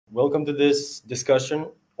Welcome to this discussion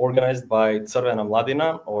organized by Црвена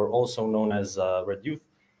Младина, or also known as Red Youth,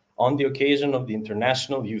 on the occasion of the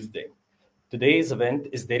International Youth Day. Today's event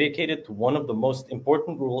is dedicated to one of the most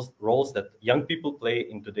important roles that young people play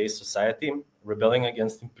in today's society, rebelling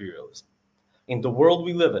against imperialism. In the world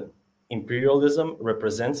we live in, imperialism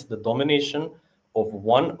represents the domination of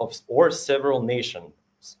one of or several nations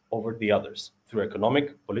over the others through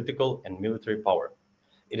economic, political, and military power.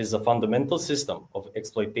 It is a fundamental system of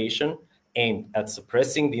exploitation aimed at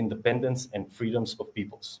suppressing the independence and freedoms of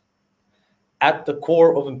peoples. At the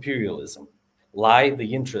core of imperialism lie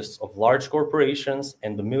the interests of large corporations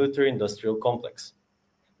and the military-industrial complex,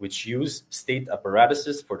 which use state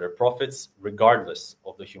apparatuses for their profits regardless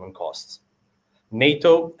of the human costs.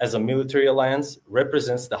 NATO, as a military alliance,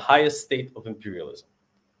 represents the highest state of imperialism.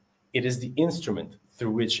 It is the instrument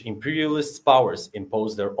through which imperialist powers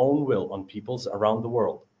impose their own will on peoples around the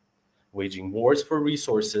world, waging wars for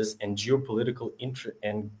resources and geopolitical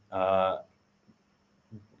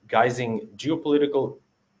guising geopolitical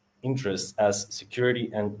interests as security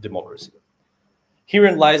and democracy.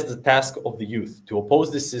 Herein lies the task of the youth, to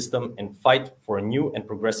oppose this system and fight for a new and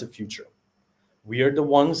progressive future. We are the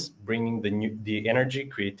ones bringing the energy,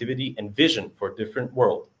 creativity, and vision for a different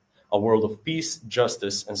world, a world of peace,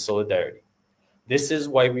 justice, and solidarity. This is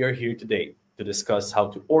why we are here today, to discuss how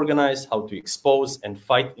to organize, how to expose and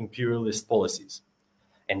fight imperialist policies,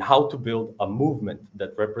 and how to build a movement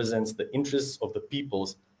that represents the interests of the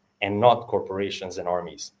peoples and not corporations and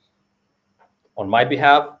armies. On my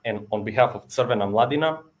behalf and on behalf of Црвена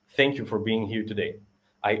Младина, thank you for being here today.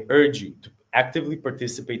 I urge you to actively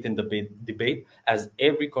participate in the debate, as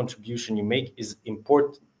every contribution you make is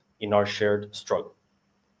important in our shared struggle.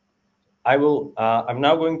 I'm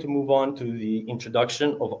now going to move on to the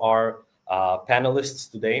introduction of our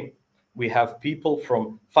panelists today. We have people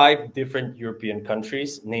from 5 different European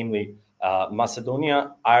countries, namely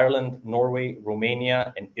Macedonia, Ireland, Norway,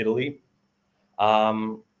 Romania, and Italy.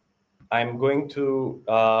 I'm going to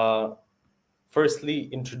firstly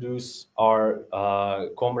introduce our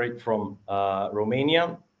comrade from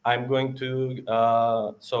Romania. I'm going to,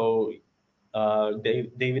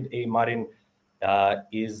 David A. Marin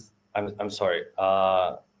is, I'm sorry,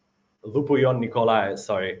 Lupuion Nicolae,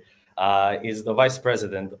 sorry, is the vice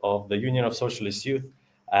president of the Union of Socialist Youth,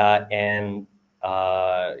 and they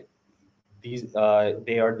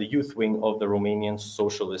are the youth wing of the Romanian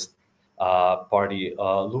Socialist Party.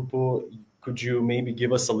 Lupu, could you maybe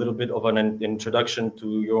give us a little bit of an introduction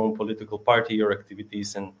to your own political party, your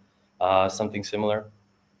activities, and something similar?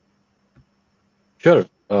 Sure.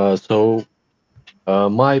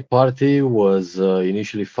 My party was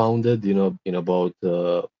initially founded, in about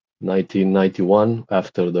 1991,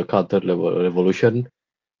 after the Qatar Revolution,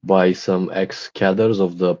 by some ex-cadres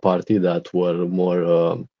of the party that were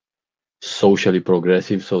more socially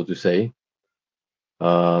progressive, so to say.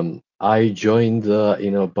 I joined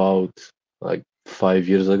in about like 5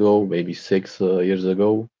 years ago, maybe 6 years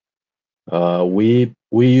ago. We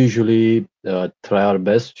usually try our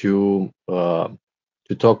best to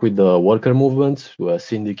talk with the worker movements,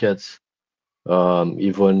 syndicates,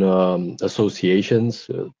 even associations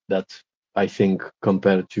that I think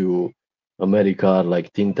compared to America are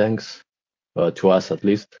like think tanks, to us at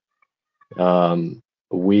least.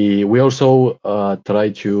 We also try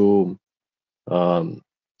to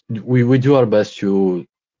we do our best to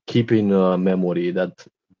keep in memory that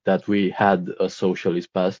we had a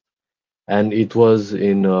socialist past, and it was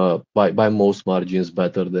in by most margins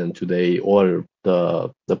better than today or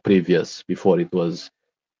the previous, before it was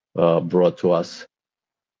brought to us.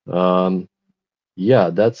 Yeah,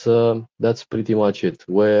 that's pretty much it.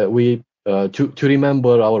 Where we to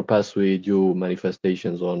remember our past, we do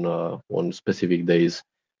manifestations on specific days.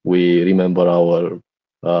 We remember our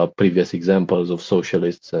previous examples of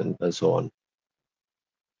socialists and so on.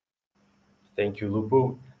 Thank you,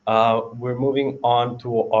 Lupu. We're moving on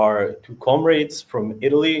to our 2 comrades from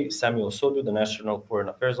Italy, Samuel Sodu, the National Foreign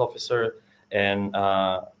Affairs Officer, and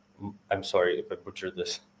I'm sorry if I butchered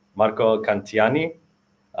this, Marco Cantiani,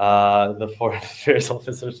 the Foreign Affairs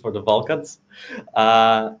Officers for the Balkans.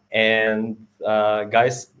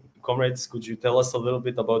 Guys, comrades, could you tell us a little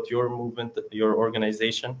bit about your movement, your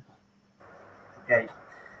organization? Okay.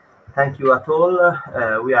 Thank you at all.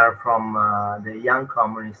 We are from the Young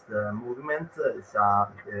Communist Movement. It's a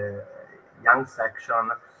young section,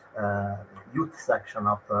 youth section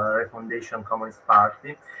of Refoundation Communist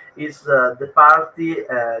Party. It's the party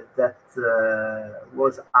that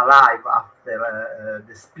was alive after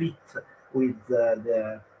the split with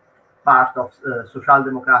the part of Social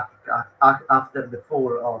Democratic after the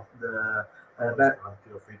fall of the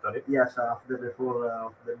of Italy. Yes, after the fall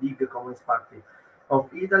of the big Communist Party of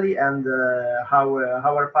Italy, and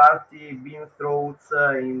our party been through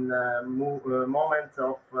in moments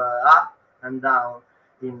of up and down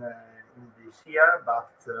in this year,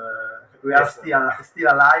 but we are still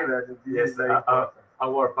alive. This is very important.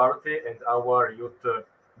 Our party and our youth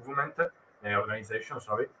movement organization,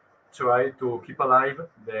 try to keep alive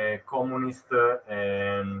the communist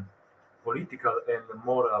political and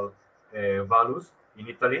moral values in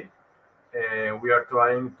Italy. We are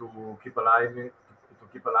trying to keep alive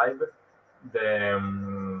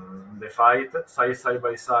the fight side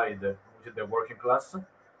by side with the working class,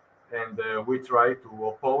 and we try to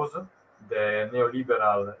oppose the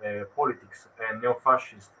neoliberal politics and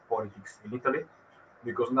neo-fascist politics in Italy,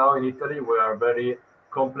 because now in Italy we are very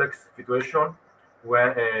complex situation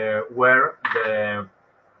where the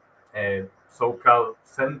so-called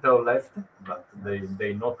center left, but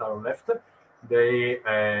they not are left, they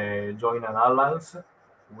join an alliance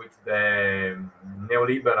with the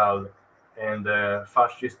neoliberal and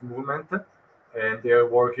fascist movement, and they are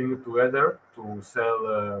working together to sell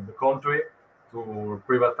the country, to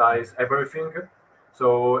privatize everything.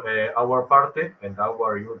 So our party and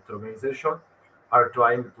our youth organization are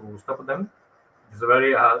trying to stop them. It's a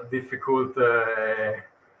very difficult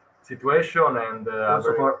situation, and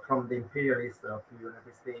also from the imperialists of the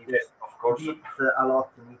United States. Yes, of course. It's a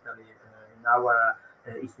lot in Italy, in our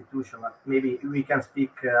institution. Maybe we can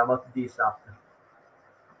speak about this after.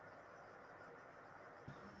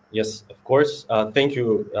 Yes, of course. Thank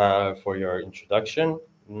you for your introduction.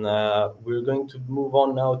 We're going to move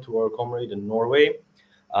on now to our comrade in Norway.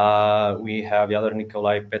 We have Jadar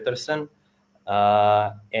Nikolai Pettersen,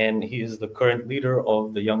 and he is the current leader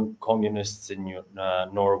of the Young Communists in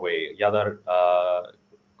Norway. Jadar,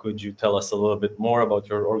 could you tell us a little bit more about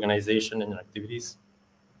your organization and activities?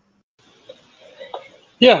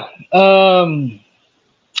 Yeah.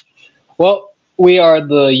 Well, we are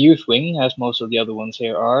the youth wing, as most of the other ones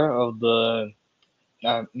here are, of the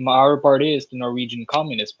our party is the Norwegian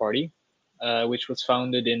Communist Party, which was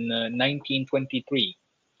founded in 1923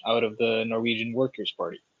 out of the Norwegian Workers'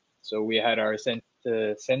 Party. So we had our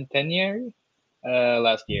centenary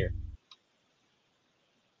last year.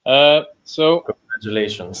 So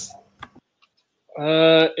congratulations.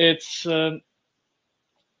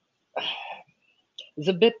 It's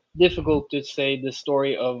a bit difficult to say the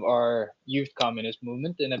story of our youth communist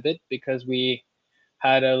movement in a bit, because we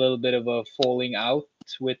had a little bit of a falling out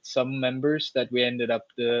with some members that we ended up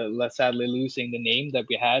sadly losing the name that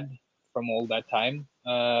we had from all that time.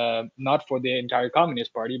 Not for the entire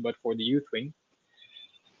Communist Party, but for the youth wing.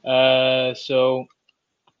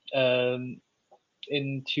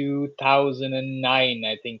 In 2009,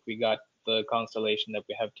 I think we got the constellation that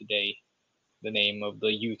we have today, the name of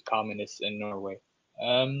the Youth Communists in Norway.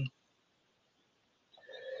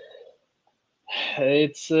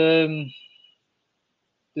 It's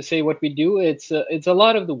to say what we do. It's a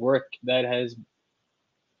lot of the work that has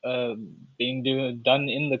being done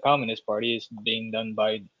in the Communist Party is being done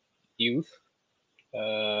by youth,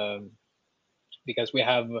 because we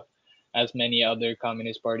have, as many other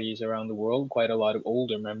communist parties around the world, quite a lot of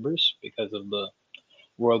older members because of the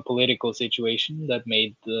world political situation that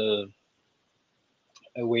made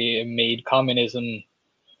communism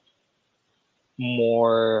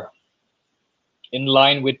more in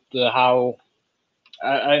line with how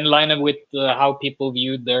people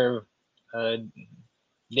viewed their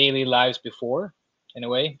daily lives before. In a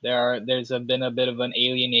way, there's been a bit of an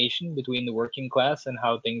alienation between the working class and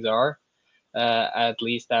how things are, at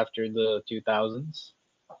least after the 2000s,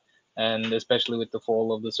 and especially with the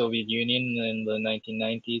fall of the Soviet Union in the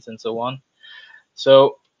 1990s and so on.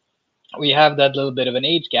 So we have that little bit of an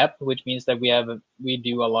age gap, which means that we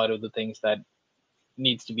do a lot of the things that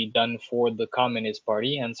needs to be done for the Communist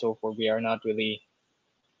Party, and so forth. We are not really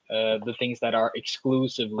the things that are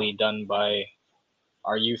exclusively done by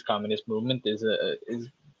our youth communist movement is a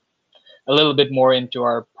little bit more into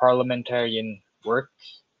our parliamentarian work,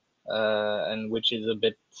 and which is a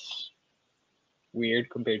bit weird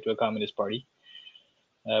compared to a communist party.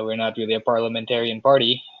 We're not really a parliamentarian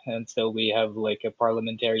party, and still we have like a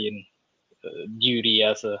parliamentarian duty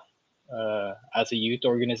as a youth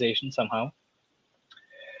organization somehow.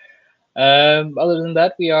 Other than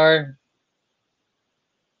that, we are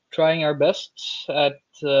trying our best at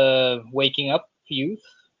waking up youth.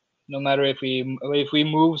 No matter if we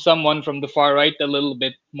move someone from the far right a little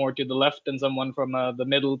bit more to the left and someone from the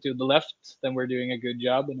middle to the left, then we're doing a good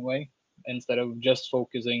job in a way, instead of just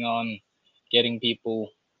focusing on getting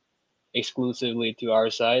people exclusively to our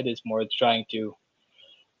side. It's more trying to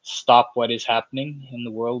stop what is happening in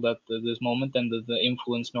the world at this moment and the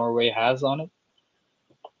influence Norway has on it,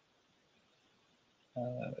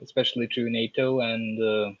 especially through NATO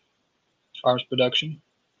and arms production,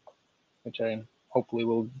 which I hopefully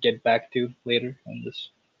will get back to later in this.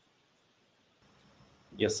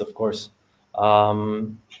 Yes, of course.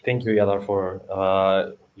 Thank you, Yadar,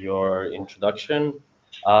 for your introduction.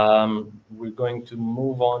 We're going to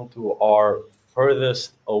move on to our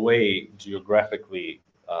furthest away geographically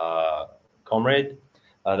comrade.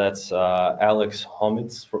 That's Alex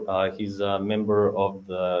Homits. He's a member of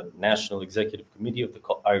the National Executive Committee of the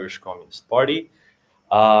Irish Communist Party.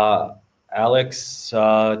 Alex,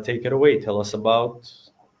 take it away. Tell us about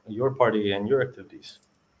your party and your activities.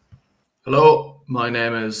 Hello, my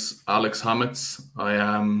name is Alex Homits. I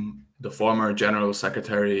am the former General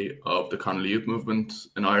Secretary of the Connell Youth Movement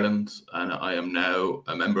in Ireland, and I am now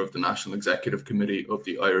a member of the National Executive Committee of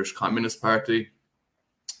the Irish Communist Party.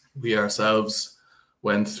 We ourselves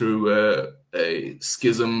went through a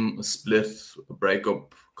schism, a split, a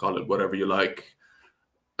breakup, call it whatever you like,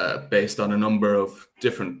 based on a number of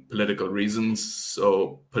different political reasons.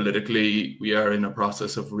 So politically, we are in a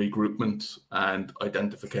process of regroupment and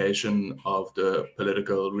identification of the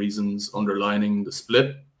political reasons underlining the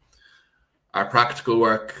split. Our practical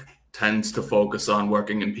work tends to focus on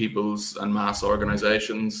working in people's and mass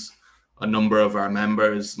organizations. A number of our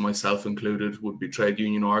members, myself included, would be trade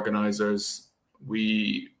union organizers.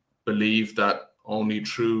 We believe that only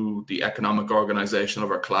through the economic organization of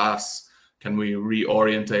our class can we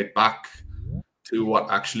reorientate back to what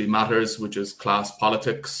actually matters, which is class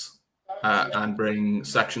politics, and bring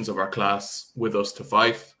sections of our class with us to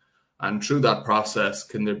fight. And through that process,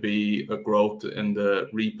 can there be a growth in the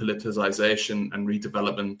repoliticization and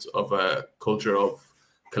redevelopment of a culture of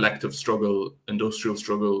collective struggle, industrial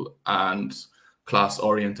struggle, and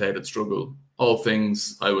class-orientated struggle. All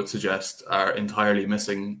things, I would suggest, are entirely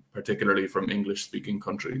missing, particularly from English-speaking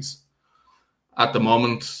countries. At the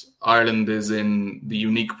moment, Ireland is in the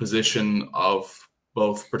unique position of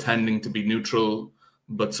both pretending to be neutral,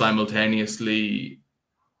 but simultaneously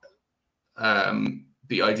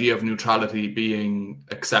the idea of neutrality being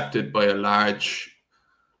accepted by a large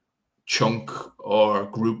chunk or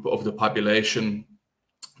group of the population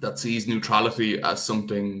that sees neutrality as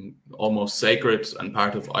something almost sacred and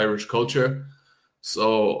part of Irish culture.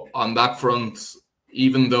 So on that front,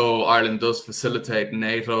 even though Ireland does facilitate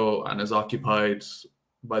NATO and is occupied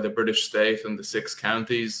by the British state and the 6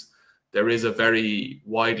 counties, there is a very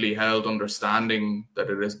widely held understanding that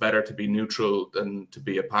it is better to be neutral than to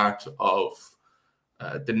be a part of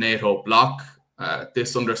the NATO bloc.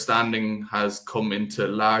 This understanding has come into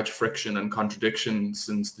large friction and contradiction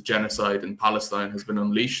since the genocide in Palestine has been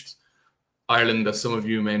unleashed. Ireland, as some of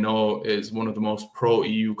you may know, is one of the most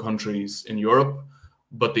pro-EU countries in Europe,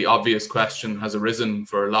 but the obvious question has arisen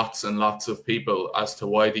for lots and lots of people as to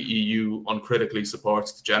why the EU uncritically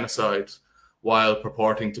supports the genocide while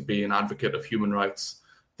purporting to be an advocate of human rights.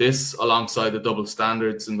 This, alongside the double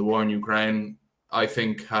standards in the war in Ukraine, I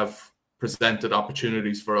think have presented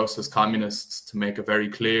opportunities for us as communists to make a very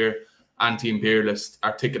clear anti-imperialist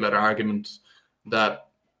articulate argument that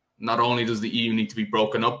not only does the EU need to be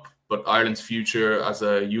broken up, but Ireland's future as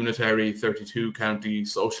a unitary 32-county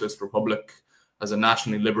socialist republic, as a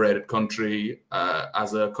nationally liberated country,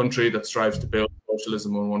 as a country that strives to build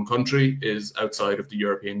socialism in one country, is outside of the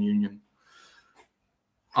European Union.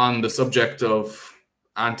 On the subject of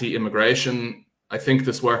anti-immigration, I think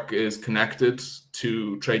this work is connected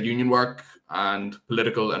to trade union work and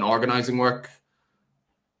political and organizing work.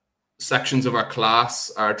 Sections of our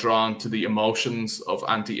class are drawn to the emotions of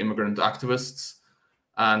anti-immigrant activists.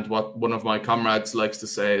 And what one of my comrades likes to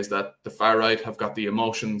say is that the far right have got the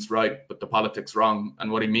emotions right, but the politics wrong.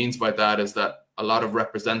 And what he means by that is that a lot of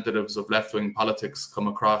representatives of left-wing politics come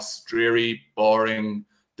across dreary, boring,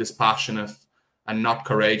 dispassionate, and not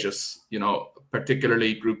courageous, you know,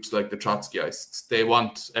 particularly groups like the Trotskyists. They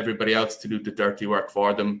want everybody else to do the dirty work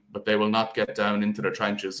for them, but they will not get down into the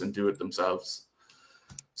trenches and do it themselves.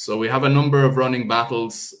 So we have a number of running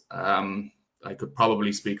battles. I could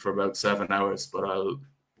probably speak for about 7 hours, but I'll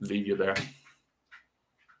leave you there.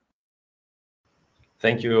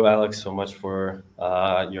 Thank you, Alex, so much for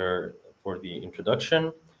the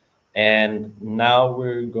introduction. And now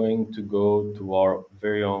we're going to go to our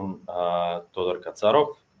very own Todor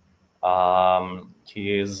Kacarov.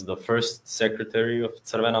 He is the first secretary of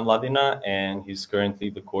Crvena Mladina, and he's currently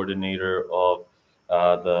the coordinator of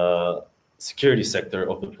the security sector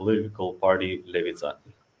of the political party Levica.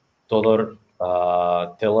 Todor,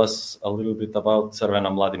 tell us a little bit about Crvena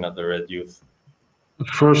Mladina, the Red Youth.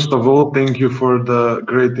 First of all, thank you for the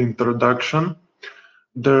great introduction.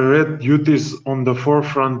 The Red Youth is on the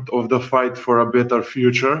forefront of the fight for a better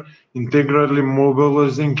future, integrally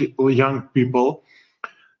mobilizing young people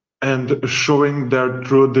and showing their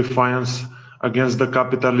true defiance against the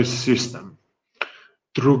capitalist system.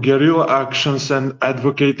 Through guerrilla actions and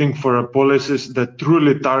advocating for policies that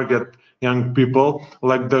truly target young people,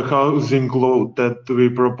 like the housing law that we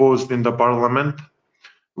proposed in the parliament,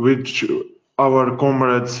 which our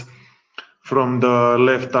comrades from the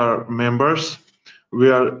left are members, we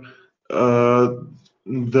are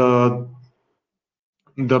the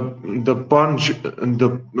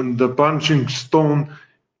punching stone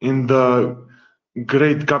in the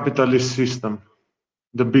great capitalist system,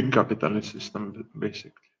 the big capitalist system,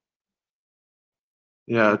 basically.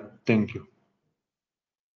 Yeah, thank you.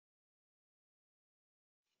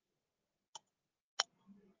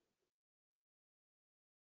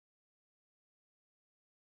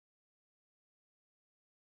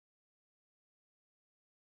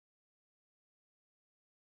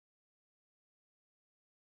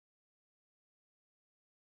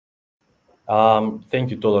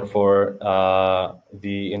 Thank you, Todor, for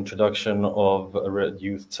the introduction of Red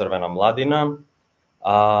Youth Crvena Mladina.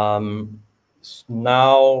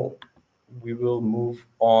 Now we will move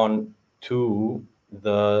on to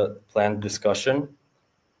the planned discussion.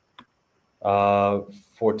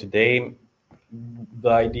 For today, the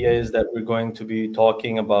idea is that we're going to be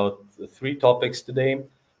talking about three topics today.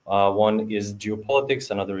 One is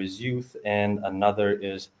geopolitics, another is youth, and another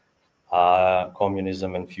is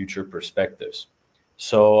communism and future perspectives.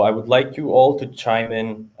 So I would like you all to chime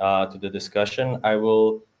in to the discussion. I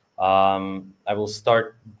will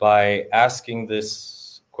start by asking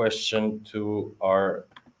this question to our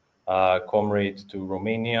comrade to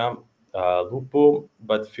Romania, Lupu,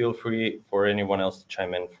 but feel free for anyone else to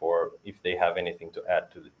chime in for if they have anything to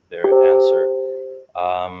add to their answer.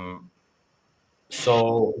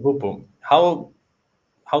 So Lupu,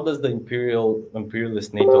 how does the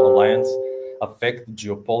imperialist NATO alliance affect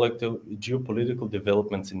geopolitical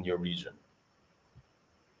developments in your region?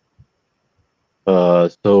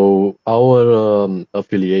 So our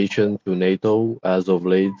affiliation to NATO as of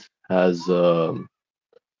late has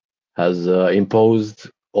imposed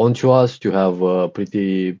onto us to have a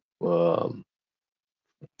pretty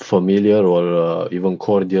familiar or even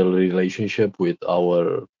cordial relationship with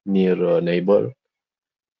our near neighbor.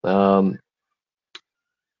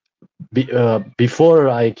 Before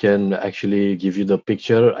I can actually give you the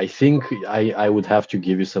picture, I think I would have to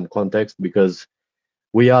give you some context, because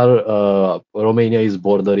we are Romania is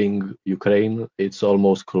bordering Ukraine. It's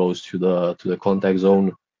almost close to the contact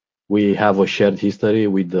zone. We have a shared history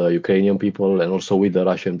with the Ukrainian people and also with the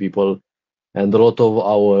Russian people, and a lot of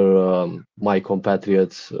our my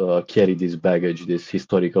compatriots carry this baggage, this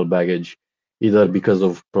historical baggage, either because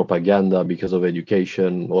of propaganda, because of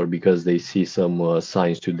education, or because they see some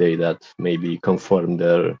signs today that maybe confirm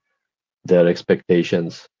their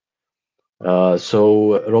expectations.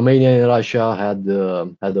 So Romania and Russia had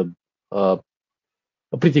a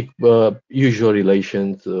pretty usual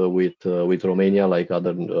relations with Romania, like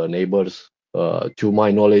other neighbors. To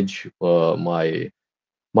my knowledge, my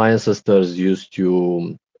ancestors used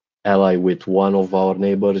to ally with one of our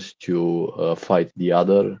neighbors to fight the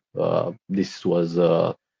other. This was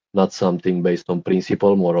not something based on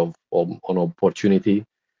principle, more of on opportunity.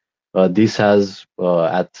 This has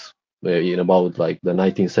in about like the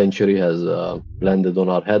 19th century has landed on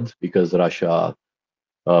our head, because Russia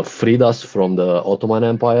freed us from the Ottoman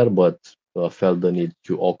Empire, but felt the need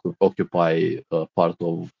to occupy part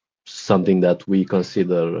of something that we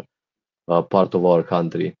consider part of our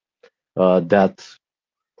country. That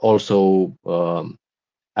also,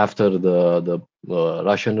 after the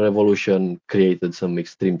Russian Revolution, created some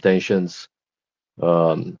extreme tensions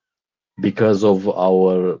because of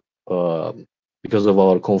our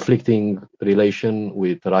conflicting relation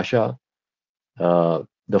with Russia.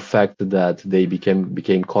 The fact that they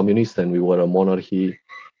became communist and we were a monarchy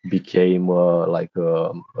became like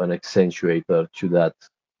an accentuator to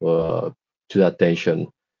that tension.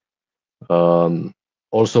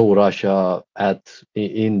 Also, Russia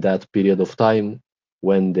in that period of time,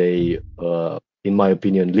 when they, in my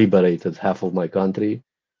opinion, liberated half of my country,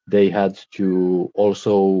 they had to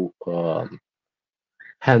also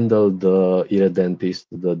handle the irredentists,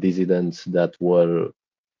 the dissidents that were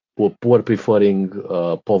preferring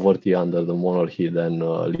poverty under the monarchy than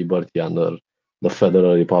liberty under the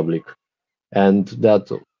Federal Republic. And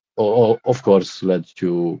that, of course, led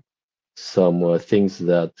to some things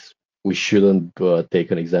that we shouldn't take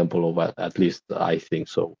an example of, at least I think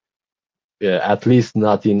so. At least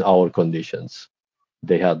not in our conditions.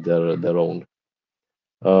 They had their own.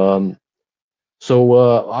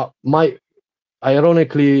 So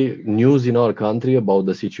ironically, news in our country about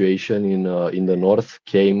the situation in the north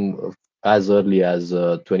came as early as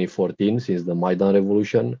 2014, since the Maidan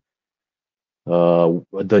revolution.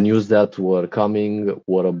 The news that were coming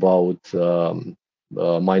were about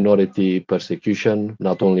minority persecution,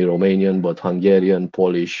 not only Romanian, but Hungarian,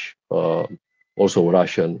 Polish, also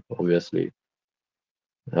Russian, obviously.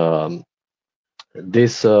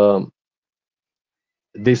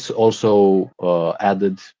 This also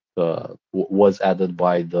was added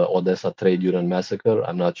by the Odessa trade union massacre.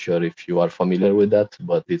 I'm not sure if you are familiar with that,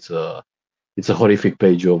 but it's a horrific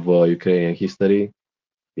page of Ukrainian history.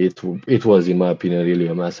 It was, in my opinion, really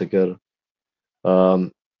a massacre.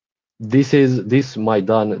 This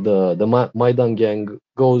Maidan, the Maidan gang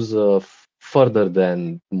goes further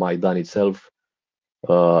than Maidan itself.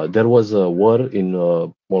 There was a war in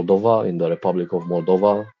Moldova, in the Republic of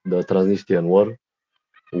Moldova, the Transnistrian War,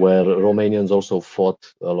 where Romanians also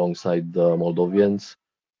fought alongside the Moldovians.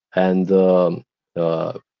 And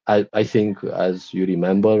I think, as you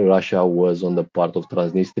remember, Russia was on the part of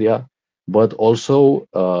Transnistria, but also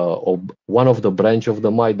one of the branch of the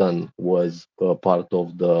Maidan was part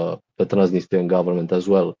of the Transnistrian government as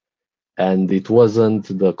well. And it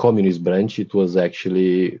wasn't the communist branch, it was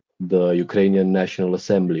actually the Ukrainian National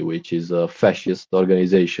Assembly, which is a fascist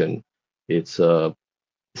organization. It's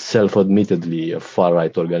self-admittedly a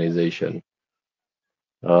far-right organization.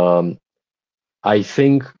 I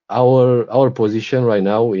think our position right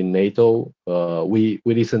now in NATO, we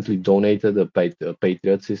recently donated a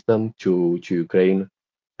Patriot system to Ukraine,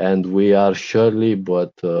 and we are slowly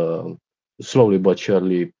but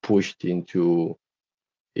surely pushed into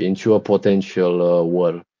a potential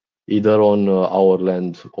war, either on our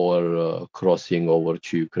land or crossing over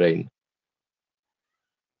to Ukraine.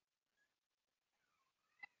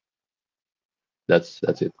 That's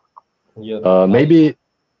it. Yeah. Maybe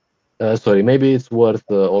it's worth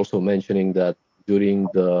also mentioning that during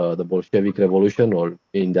the Bolshevik Revolution, or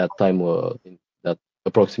in that time, in that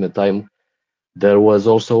approximate time, there was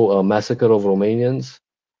also a massacre of Romanians.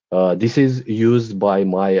 This is used by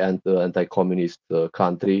my anti-communist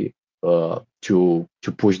country to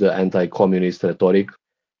push the anti-communist rhetoric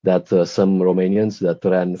that some Romanians that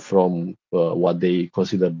ran from what they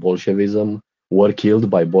considered Bolshevism were killed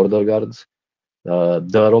by border guards.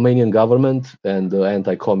 The Romanian government and the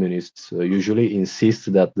anti-communists usually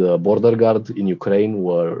insist that the border guard in Ukraine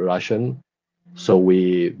were Russian. So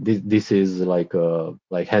this is like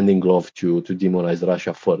hand in glove to demonize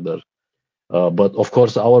Russia further. But of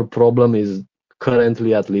course, our problem is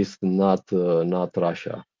currently, at least, not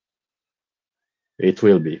Russia. It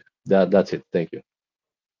will be. That's it. Thank you.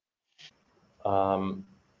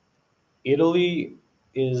 Italy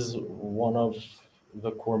is one of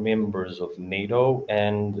the core members of NATO,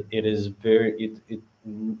 and it is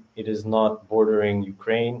it is not bordering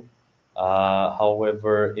Ukraine.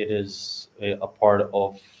 However, it is a part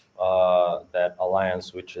of that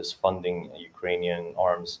alliance which is funding Ukrainian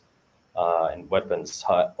arms and weapons.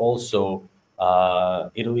 Also,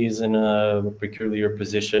 Italy is in a peculiar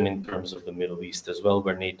position in terms of the Middle East as well,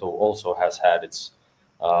 where NATO also has had its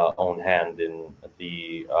own hand in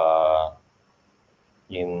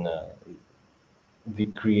the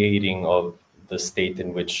creating of the state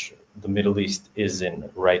in which the Middle East is in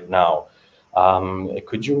right now.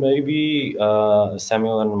 Could you maybe,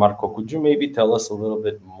 Samuel and Marco, could you maybe tell us a little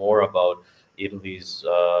bit more about Italy's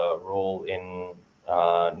role in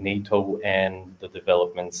NATO and the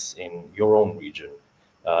developments in your own region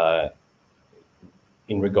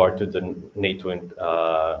in regard to the NATO and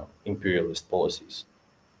imperialist policies?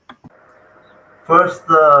 First,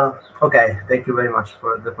 okay, thank you very much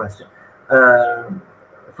for the question.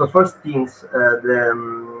 For first things,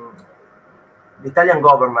 the Italian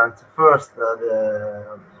government, first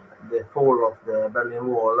the fall of the Berlin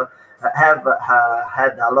Wall, have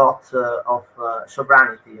had a lot of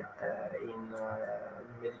sovereignty in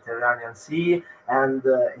Mediterranean Sea and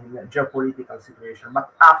in geopolitical situation.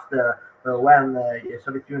 But after when the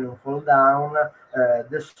Soviet Union fell down,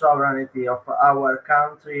 the sovereignty of our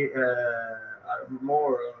country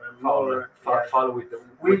more fall with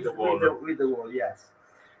the wall. Yes.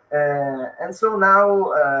 And so now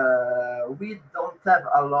we don't have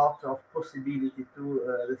a lot of possibility to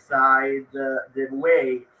decide the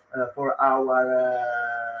way for our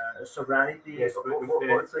sovereignty. Yes, also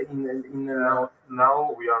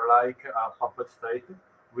now we are like a puppet state.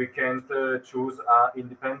 We can't choose an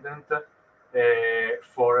independent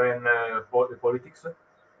foreign politics.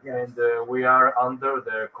 Yes. And we are under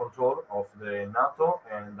the control of the NATO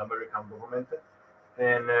and American government,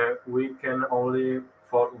 and we can only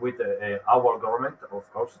with our government, of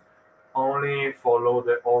course, only follow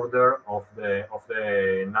the order of the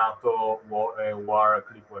NATO war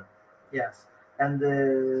clipper. Yes, and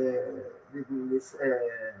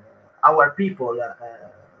our people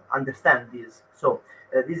understand this. So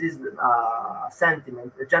this is a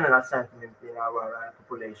sentiment, a general sentiment in our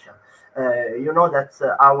population. You know that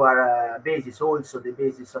our base is also the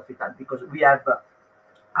basis of Italy, because we have a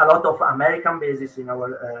lot of American bases in our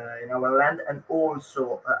land, and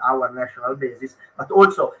also our national bases. But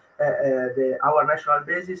also our national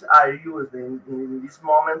bases are used in this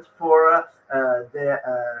moment for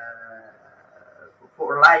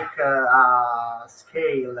like a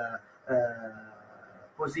scale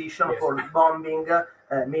position, yes, for bombing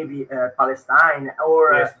maybe Palestine,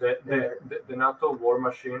 or yes, the NATO war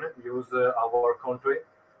machine use our country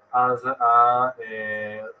as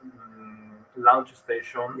a launch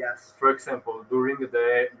station. Yes. For example, during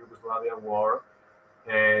the Yugoslavian war,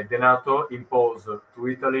 the NATO imposed to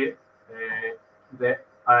Italy the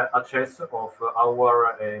access of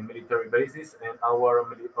our military bases and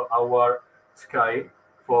our sky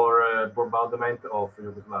for bombardment of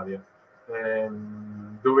Yugoslavia.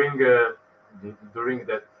 During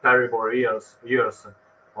the terrible years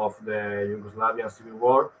of the Yugoslavian civil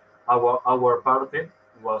war, our party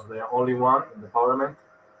was the only one in the parliament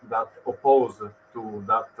that opposed to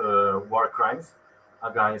that war crimes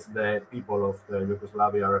against the people of the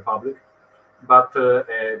Yugoslavia Republic. But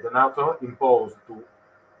the NATO imposed to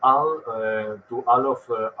all of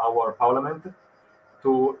our parliament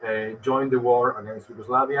to join the war against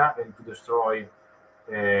Yugoslavia and to destroy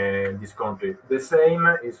this country. The same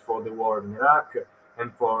is for the war in Iraq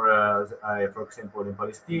and for example, in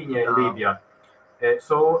Palestine and Libya.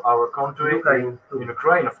 So our country, in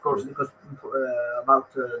Ukraine, of course, because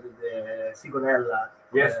about the Sigonella,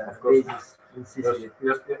 yes, of course, bases in Sicily.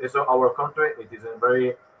 Yes. So our country, it is a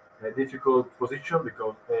very difficult position,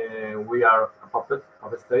 because we are a puppet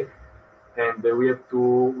state, and we have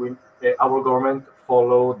to our government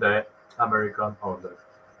follow the American order.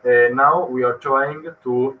 Now we are trying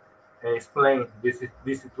to explain this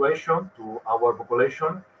situation to our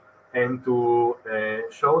population, and to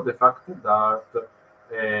show the fact that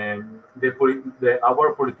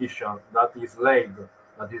our politician that is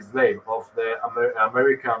slave of the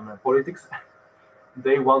American politics,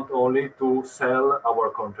 they want only to sell our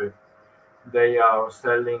country. They are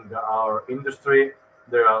selling our industry.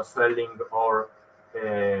 They are selling our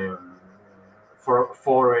for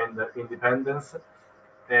foreign independence,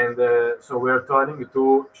 and so we are trying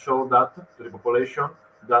to show that to the population,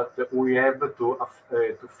 that we have to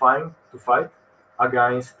fight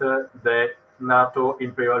against the NATO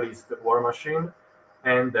imperialist war machine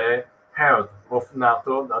and the head of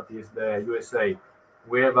NATO, that is the USA.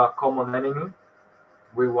 We have a common enemy.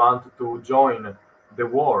 We want to join the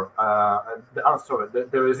war,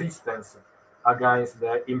 the resistance against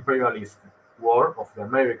the imperialist war of the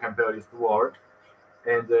American imperialist war,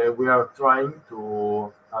 and we are trying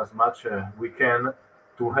to, as much we can,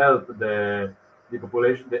 to help the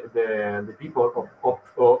population, the people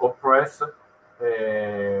oppressed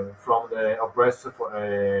from the oppressed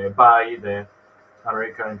by the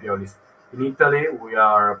American imperialists. In Italy, we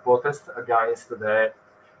are protest against the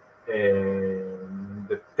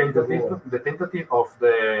tentative of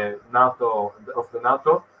the NATO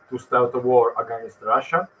to start a war against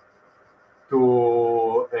Russia,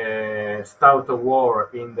 to start a war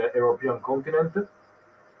in the European continent,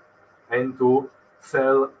 and to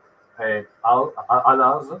sell all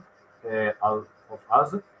of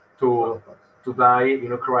us to die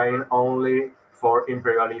in Ukraine only for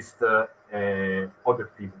imperialist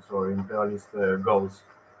objectives or imperialist goals.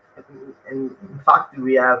 And in fact,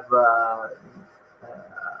 we have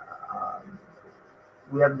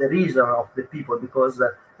the reason of the people, because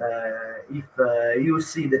if you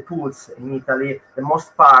see the polls in Italy, the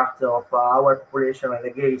most part of our population are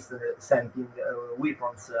against sending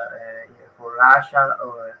weapons for Russia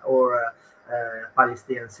or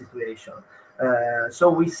Palestinian situation.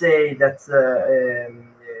 So we say that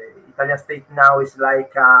Italian state now is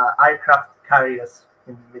like aircraft carriers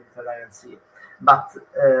in the Mediterranean Sea, but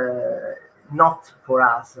not for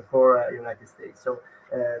us, for United States. So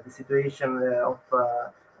the situation of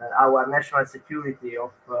our national security,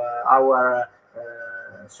 of our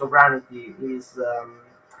sovereignty is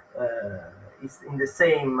in the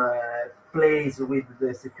same place with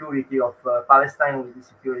the security of Palestine, with the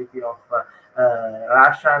security of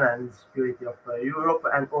Russia, and the security of Europe,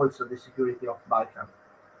 and also the security of Balkan.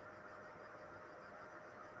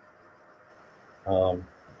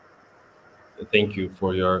 Thank you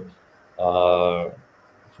for your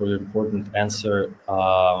important answer.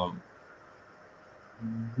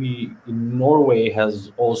 Norway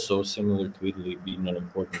has also, similar to Italy, been an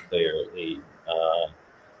important player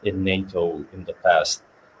in NATO in the past.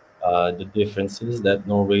 The difference is that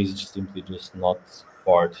Norway is simply just not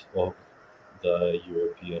part of the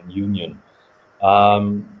European Union.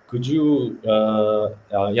 Could you,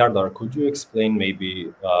 Jardar, could you explain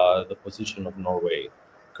maybe the position of Norway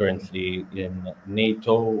currently in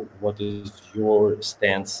NATO? What is your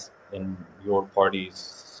stance and your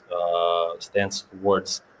party's stance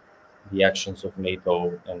towards the actions of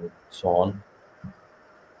NATO and so on?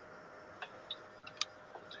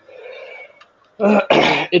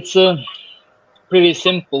 It's a pretty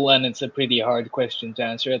simple and it's a pretty hard question to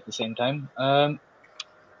answer at the same time.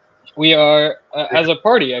 We are, as a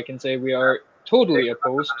party, I can say we are totally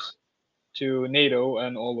opposed to NATO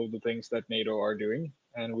and all of the things that NATO are doing,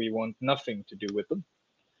 and we want nothing to do with them.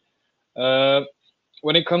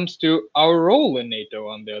 When it comes to our role in NATO,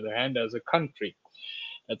 on the other hand, as a country,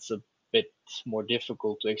 that's a bit more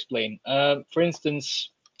difficult to explain. For instance,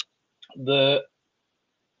 the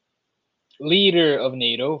leader of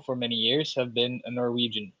NATO for many years have been a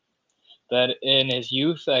Norwegian that in his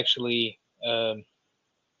youth actually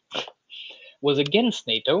was against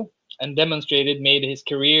NATO and made his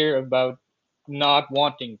career about not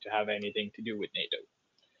wanting to have anything to do with NATO.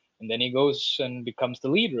 And then he goes and becomes the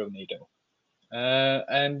leader of NATO.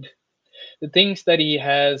 And the things that he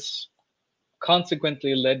has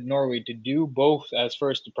consequently led Norway to do, both as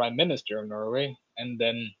first the Prime Minister of Norway and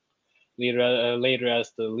then later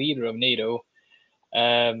as the leader of NATO,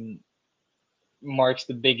 marks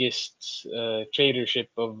the biggest traitorship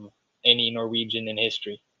of any Norwegian in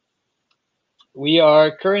history. We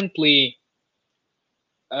are currently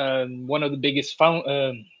one of the biggest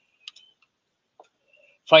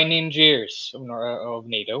financiers of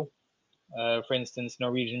NATO. For instance,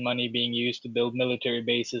 Norwegian money being used to build military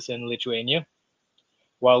bases in Lithuania,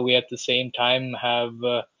 while we at the same time have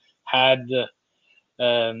had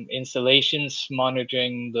installations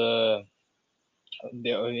monitoring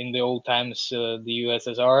in the old times the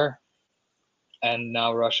USSR and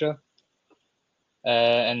now Russia,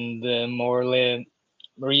 and more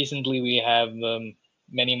recently we have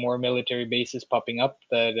many more military bases popping up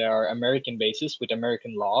that are American bases with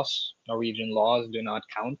American laws. Norwegian laws do not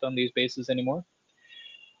count on these bases anymore.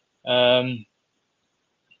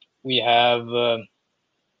 We have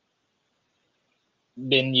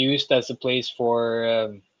been used as a place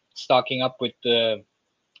for stocking up with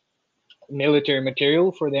military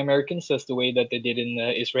material for the Americans, just the way that they did in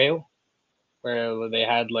Israel, where they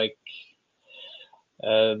had like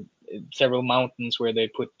several mountains where they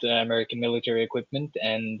put American military equipment,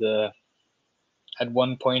 and at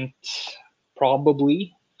one point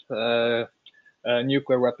probably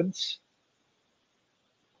nuclear weapons.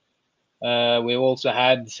 We've also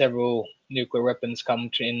had several nuclear weapons come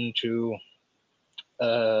into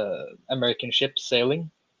American ships sailing.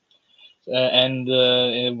 And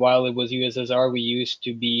while it was USSR, we used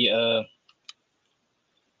to be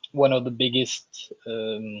one of the biggest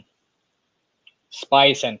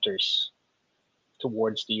spy centers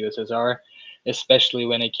towards the USSR, especially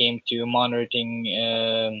when it came to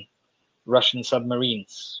monitoring Russian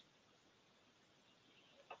submarines.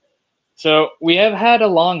 So we have had a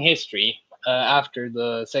long history after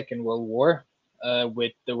the Second World War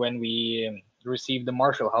with when we received the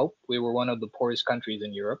Marshall help. We were one of the poorest countries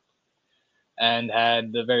in Europe and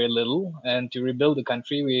had very little. And to rebuild the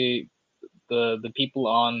country, the people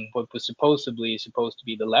on what was supposed to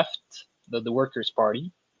be the left, the Workers'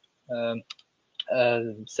 Party,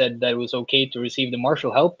 said that it was okay to receive the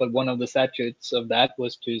Marshall help, but one of the statutes of that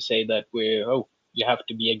was to say that you have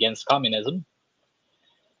to be against communism,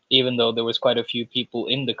 even though there was quite a few people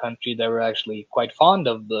in the country that were actually quite fond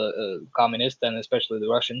of the communists, and especially the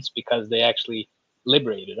Russians, because they actually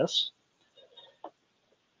liberated us.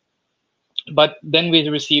 But then we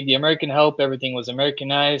received the American help, everything was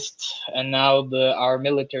Americanized, and now our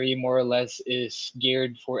military more or less is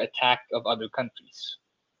geared for attack of other countries,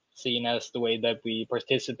 seen as the way that we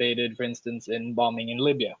participated, for instance, in bombing in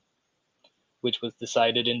Libya, which was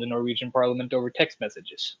decided in the Norwegian parliament over text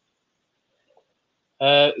messages.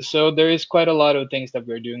 So there is quite a lot of things that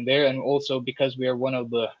we're doing there, and also because we are one of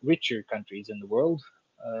the richer countries in the world,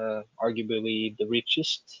 arguably the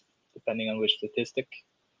richest, depending on which statistic,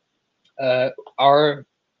 our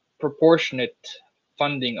proportionate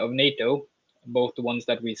funding of NATO, both the ones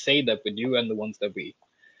that we say that we do and the ones that we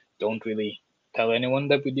don't really tell anyone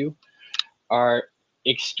that we do, are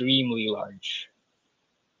extremely large.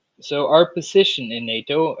 So our position in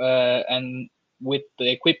NATO, and with the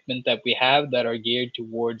equipment that we have that are geared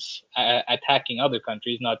towards attacking other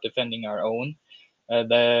countries, not defending our own,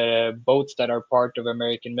 the boats that are part of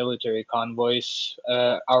American military convoys,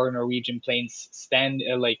 our Norwegian planes stand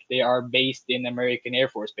like they are based in American Air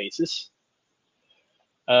Force bases.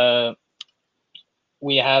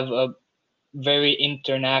 We have a very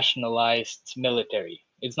internationalized military.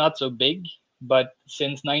 It's not so big, but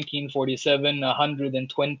since 1947,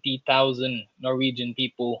 120,000 Norwegian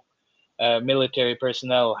people, military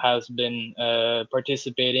personnel, has been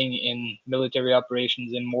participating in military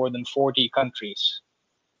operations in more than 40 countries.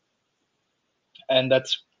 And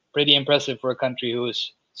that's pretty impressive for a country who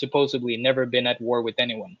has supposedly never been at war with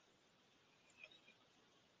anyone.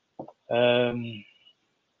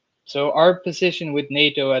 So our position with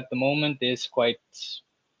NATO at the moment is quite,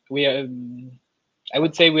 I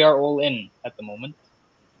would say we are all in at the moment,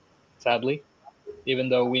 sadly, even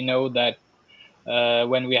though we know that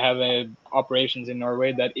when we have operations in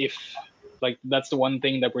Norway, that if, like, that's the one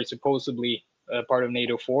thing that we're supposedly part of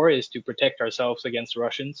NATO for, is to protect ourselves against the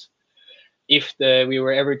Russians. If we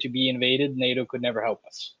were ever to be invaded, NATO could never help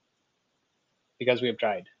us, because we have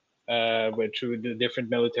tried through the different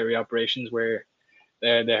military operations where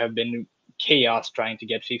there have been chaos trying to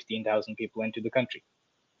get 15,000 people into the country.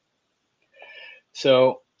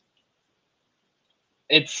 So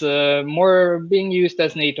it's more being used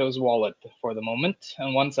as NATO's wallet for the moment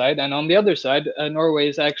on one side, and on the other side, Norway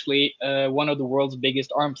is actually one of the world's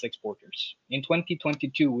biggest arms exporters. In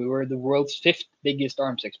 2022, we were the world's 5th biggest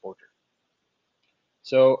arms exporter.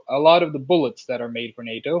 So a lot of the bullets that are made for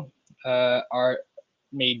NATO are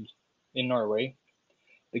made in Norway.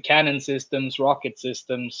 The cannon systems, rocket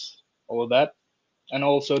systems, all of that, and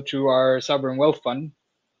also through our sovereign wealth fund,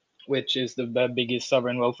 which is the biggest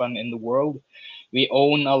sovereign wealth fund in the world. We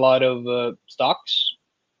own a lot of stocks,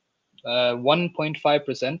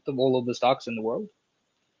 1.5% of all of the stocks in the world,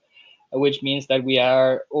 which means that we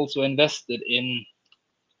are also invested in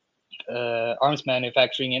arms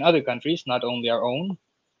manufacturing in other countries, not only our own.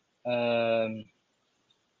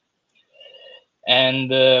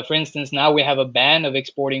 For instance, now we have a ban of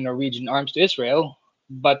exporting Norwegian arms to Israel,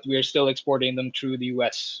 but we're still exporting them through the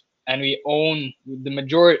US. And we own the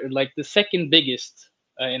majority, like the second biggest,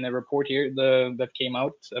 in a report here that came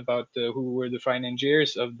out about who were the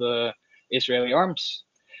financiers of the Israeli arms.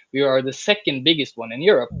 We are the second biggest one in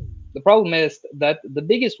Europe. The problem is that the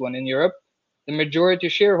biggest one in Europe, the majority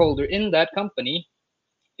shareholder in that company,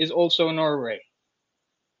 is also Norway.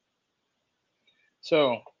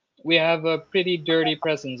 So we have a pretty dirty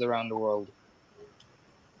presence around the world.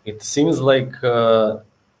 It seems like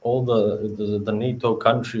all the NATO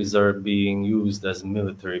countries are being used as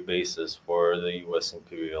military bases for the US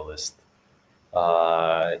imperialist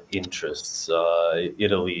interests.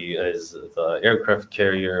 Italy is the aircraft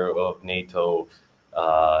carrier of NATO.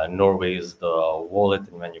 Norway is the wallet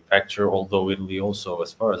and manufacturer, although Italy also,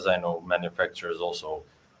 as far as I know, manufactures also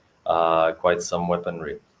quite some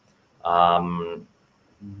weaponry.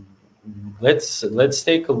 Let's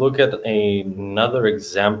take a look at another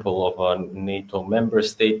example of a NATO member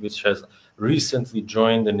state which has recently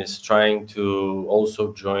joined and is trying to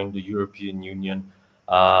also join the European Union.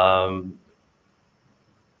 Todor,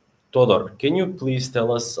 can you please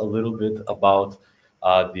tell us a little bit about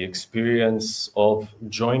the experience of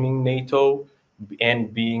joining NATO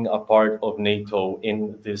and being a part of NATO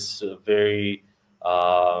in this very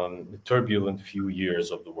turbulent few years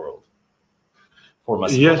of the world?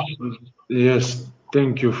 Yes.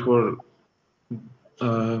 Thank you for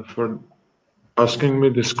asking me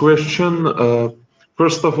this question.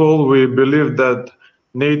 First of all, we believe that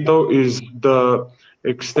NATO is the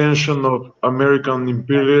extension of American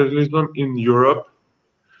imperialism in Europe.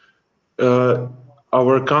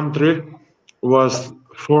 Our country was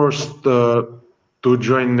forced to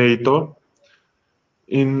join NATO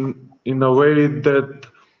in a way that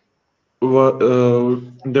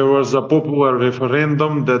there was a popular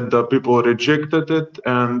referendum that the people rejected it,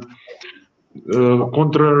 and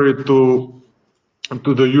contrary to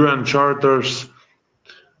the UN charters,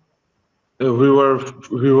 we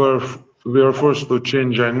were forced to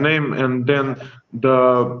change our name, and then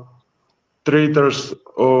the traitors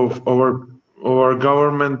of our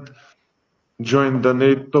government joined the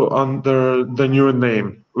NATO under the new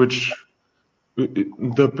name, which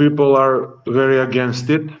the people are very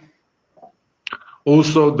against it.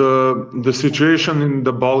 Also, the situation in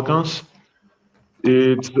the Balkans,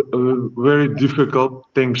 it's very difficult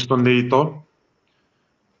thanks to NATO,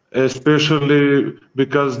 especially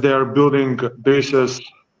because they are building bases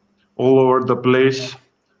all over the place.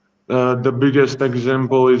 The biggest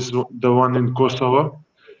example is the one in Kosovo,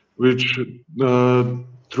 which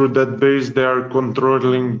through that base they are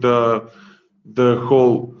controlling the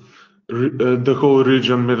whole the whole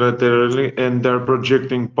region militarily, and they're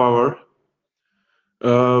projecting power.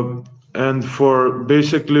 And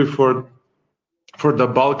basically for the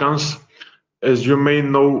Balkans, as you may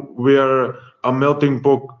know, we are a melting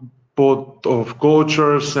pot of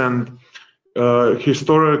cultures, and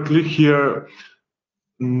historically here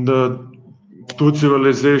the two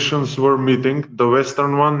civilizations were meeting, the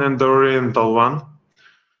Western one and the Oriental one.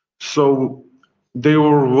 So there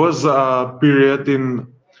was a period in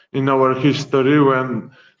our history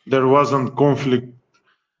when there wasn't conflict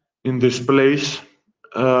in this place.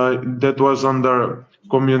 That was under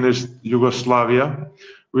communist Yugoslavia,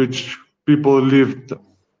 which people lived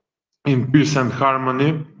in peace and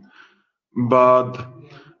harmony. But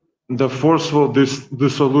the forceful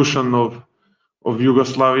dissolution of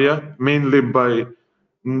Yugoslavia, mainly by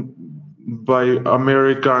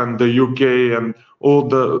America and the UK and all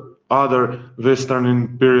the other Western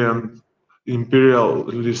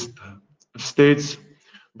imperialist states,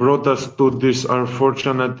 brought us to this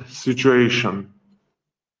unfortunate situation.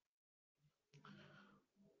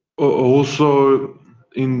 Also,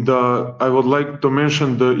 I would like to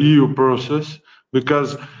mention the EU process,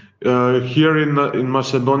 because here in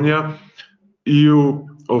Macedonia, EU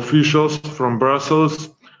officials from Brussels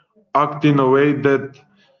act in a way that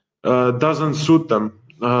doesn't suit them.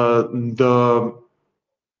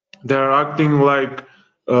 They're acting like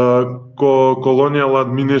colonial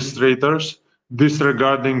administrators,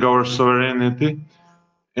 disregarding our sovereignty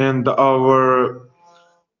and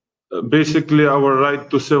basically our right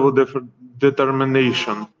to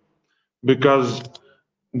self-determination, because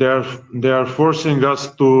they are forcing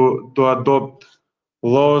us to adopt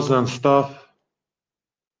laws and stuff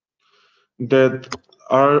that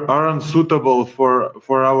aren't suitable for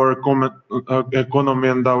our economy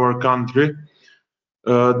and our country.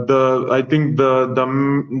 I think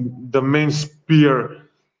the main spear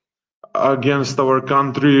against our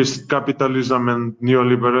country is capitalism and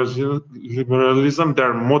neoliberalism.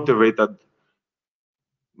 They're motivated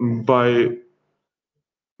by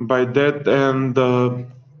that, and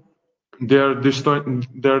they're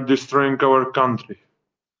destroying our country,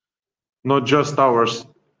 not just ours.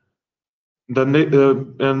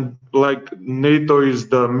 And like NATO is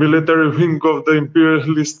the military wing of the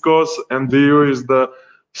imperialist cause, and the EU is the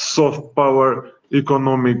soft power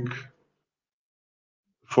economic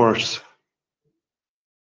force.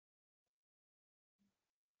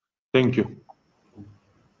 Thank you.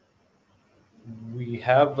 We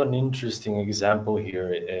have an interesting example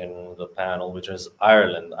here in the panel, which is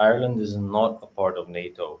Ireland. Ireland is not a part of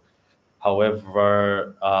NATO.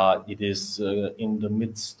 However, it is in the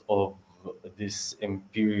midst of this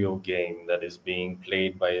imperial game that is being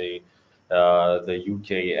played by the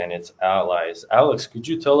UK and its allies. Alex, could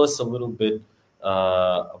you tell us a little bit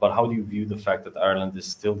about how do you view the fact that Ireland is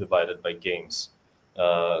still divided by games,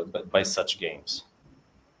 by such games?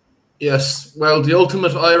 Yes, well, the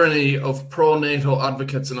ultimate irony of pro-NATO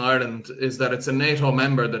advocates in Ireland is that it's a NATO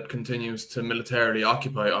member that continues to militarily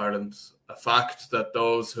occupy Ireland, a fact that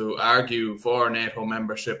those who argue for NATO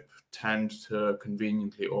membership tend to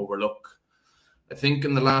conveniently overlook. I think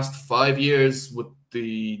in the last 5 years, with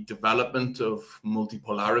the development of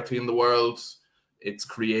multipolarity in the world, it's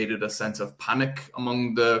created a sense of panic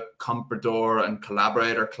among the comprador and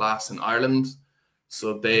collaborator class in Ireland.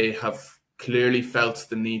 So they have clearly felt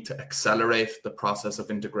the need to accelerate the process of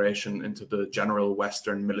integration into the general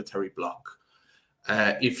Western military bloc.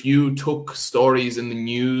 If you took stories in the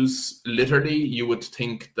news literally, you would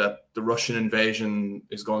think that the Russian invasion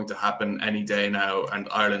is going to happen any day now, and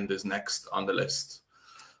Ireland is next on the list.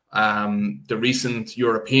 The recent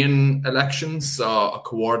European elections saw a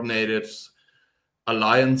coordinated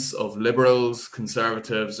alliance of liberals,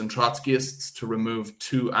 conservatives, and Trotskyists to remove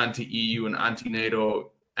 2 anti-EU and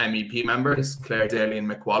anti-NATO MEP members, Claire Daly and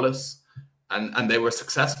Mick Wallace, and they were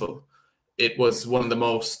successful. It was one of the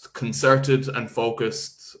most concerted and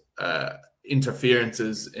focused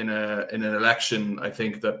interferences in an election, I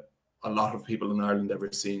think, that a lot of people in Ireland ever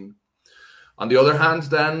seen. On the other hand,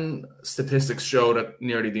 then, statistics show that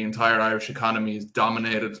nearly the entire Irish economy is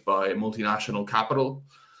dominated by multinational capital.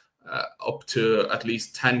 Up to at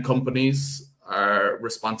least 10 companies are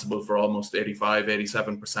responsible for almost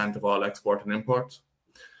 85–87% of all export and import.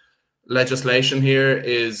 Legislation here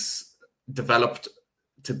is developed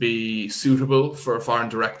to be suitable for foreign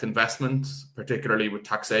direct investment, particularly with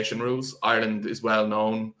taxation rules. Ireland is well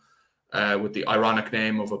known with the ironic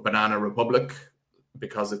name of a banana republic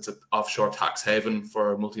because it's an offshore tax haven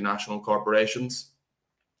for multinational corporations.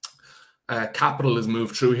 Capital is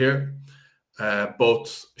moved through here.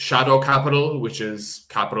 both shadow capital, which is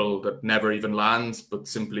capital that never even lands but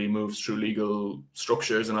simply moves through legal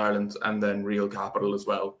structures in Ireland, and then real capital as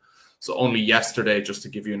well. So only yesterday, just to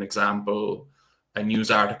give you an example, a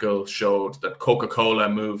news article showed that Coca-Cola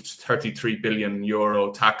moved 33 billion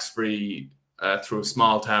euro tax-free through a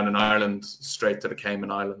small town in Ireland straight to the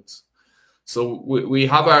Cayman Islands. So we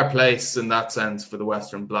have our place in that sense for the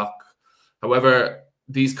Western Bloc. However,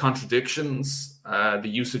 these contradictions, the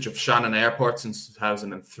usage of Shannon Airport since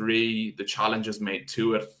 2003, the challenges made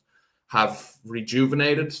to it, have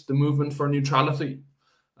rejuvenated the movement for neutrality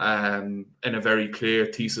in a very clear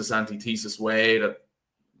thesis, antithesis way, that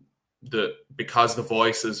because the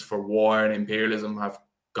voices for war and imperialism have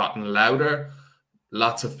gotten louder,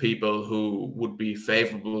 lots of people who would be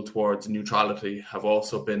favorable towards neutrality have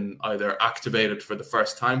also been either activated for the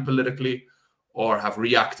first time politically or have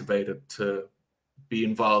reactivated to be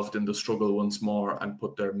involved in the struggle once more and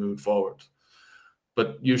put their mood forward.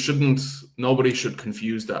 But nobody should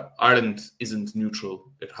confuse that. Ireland isn't neutral.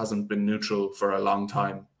 It hasn't been neutral for a long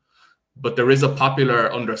time. But there is a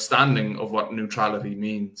popular understanding of what neutrality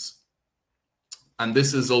means. And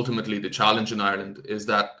this is ultimately the challenge in Ireland, is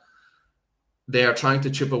that they are trying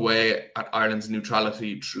to chip away at Ireland's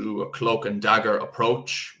neutrality through a cloak and dagger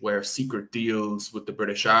approach, where secret deals with the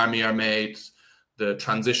British Army are made, the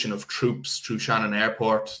transition of troops through Shannon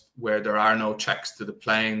Airport, where there are no checks to the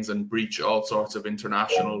planes and breach all sorts of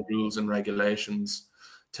international rules and regulations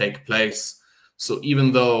take place. So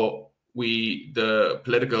even though the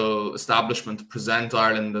political establishment present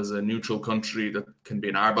Ireland as a neutral country that can be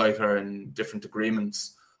an arbiter in different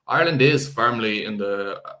agreements, Ireland is firmly in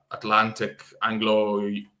the Atlantic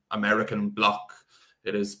Anglo-American bloc.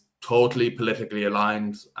 It is totally politically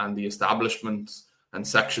aligned, and the establishment and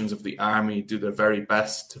sections of the army do their very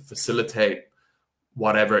best to facilitate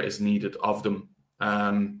whatever is needed of them.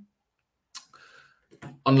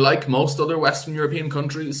 Unlike most other Western European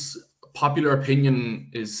countries, popular opinion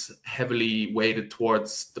is heavily weighted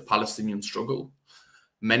towards the Palestinian struggle.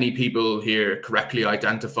 Many people here correctly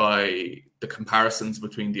identify the comparisons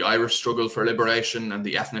between the Irish struggle for liberation and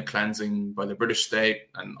the ethnic cleansing by the British state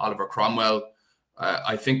and Oliver Cromwell.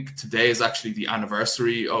 I think today is actually the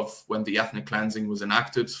anniversary of when the ethnic cleansing was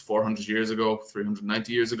enacted 400 years ago,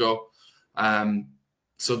 390 years ago.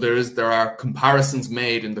 So there are comparisons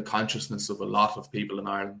made in the consciousness of a lot of people in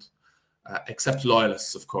Ireland, except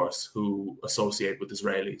loyalists, of course, who associate with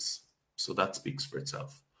Israelis. So that speaks for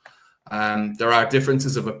itself. There are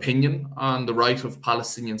differences of opinion on the right of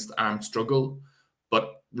Palestinians to armed struggle,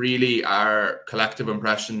 but really our collective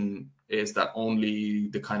impression is that only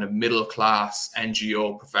the kind of middle class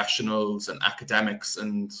NGO professionals and academics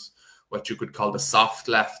and what you could call the soft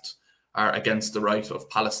left are against the right of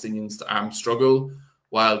Palestinians to armed struggle,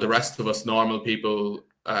 while the rest of us normal people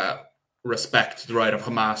respect the right of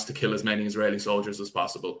Hamas to kill as many Israeli soldiers as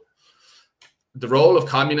possible. The role of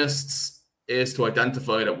communists is to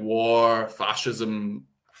identify that war, fascism,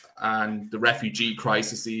 and the refugee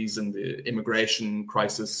crises and the immigration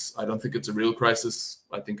crisis, I don't think it's a real crisis,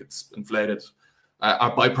 I think it's inflated,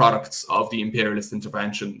 are byproducts of the imperialist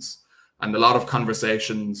interventions. And a lot of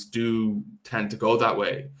conversations do tend to go that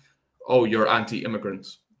way. Oh, you're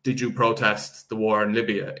anti-immigrant. Did you protest the war in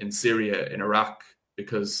Libya, in Syria, in Iraq?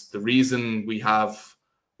 Because the reason we have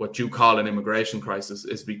what you call an immigration crisis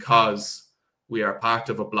is because we are part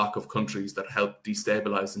of a bloc of countries that help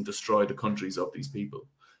destabilize and destroy the countries of these people.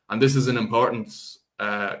 And this is an important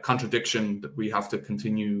contradiction that we have to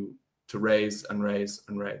continue to raise and raise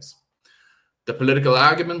and raise. The political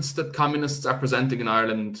arguments that communists are presenting in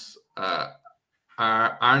Ireland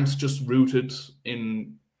aren't just rooted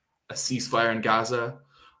in a ceasefire in Gaza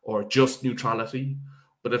or just neutrality,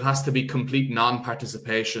 but it has to be complete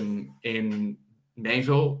non-participation in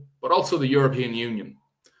NATO, but also the European Union.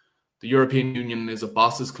 The European Union is a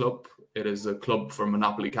boss's club. It is a club for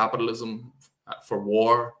monopoly capitalism, for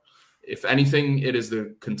war. If anything, it is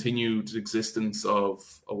the continued existence of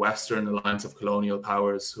a Western alliance of colonial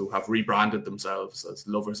powers who have rebranded themselves as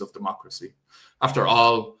lovers of democracy. After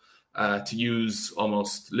all, to use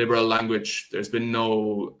almost liberal language, there's been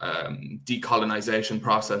no decolonization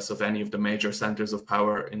process of any of the major centers of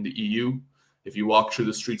power in the EU. If you walk through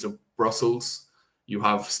the streets of Brussels, you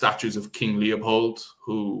have statues of King Leopold,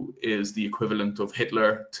 who is the equivalent of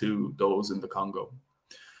Hitler to those in the Congo.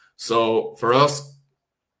 So for us,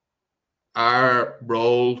 our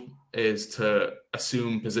role is to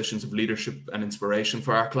assume positions of leadership and inspiration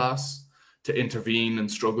for our class, to intervene in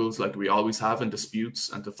struggles like we always have in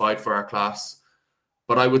disputes, and to fight for our class.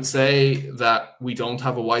 But I would say that we don't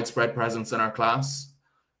have a widespread presence in our class.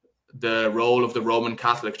 the role of the Roman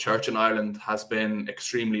Catholic Church in Ireland has been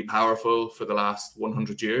extremely powerful for the last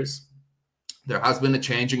 100 years. There has been a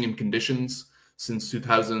changing in conditions since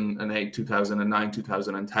 2008, 2009,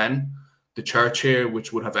 2010. The church here,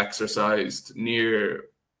 which would have exercised near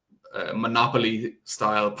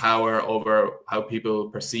monopoly-style power over how people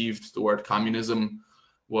perceived the word communism,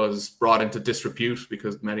 was brought into disrepute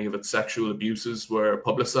because many of its sexual abuses were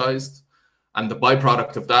publicized. And the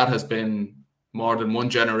byproduct of that has been more than one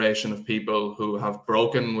generation of people who have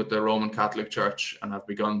broken with the Roman Catholic Church and have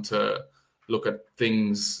begun to look at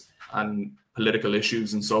things and political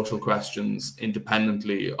issues and social questions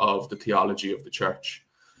independently of the theology of the church.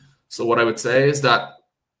 So what I would say is that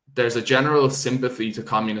there's a general sympathy to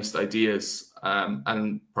communist ideas,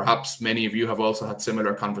 and perhaps many of you have also had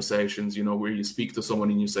similar conversations, you know, where you speak to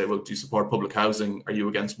someone and you say, well, do you support public housing? Are you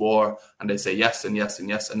against war? And they say yes and yes and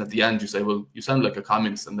yes. And at the end you say, well, you sound like a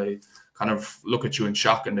communist. And they kind of look at you in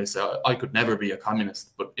shock and they say, I could never be a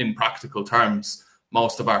communist. But in practical terms,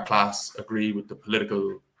 most of our class agree with the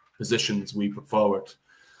political positions we put forward.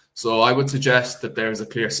 So I would suggest that there is a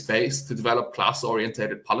clear space to develop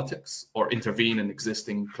class-orientated politics or intervene in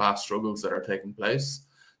existing class struggles that are taking place.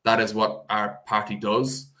 That is what our party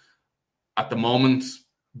does. At the moment,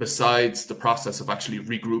 besides the process of actually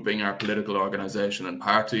regrouping our political organization and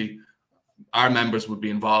party, our members would be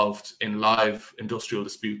involved in live industrial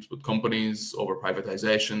disputes with companies over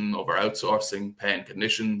privatization, over outsourcing, pay and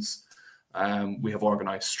conditions. We have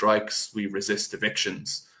organized strikes. We resist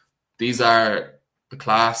evictions. These are the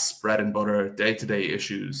class, bread and butter, day-to-day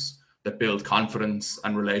issues that build confidence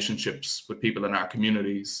and relationships with people in our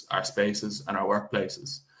communities, our spaces, and our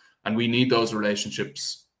workplaces. And we need those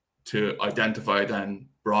relationships to identify then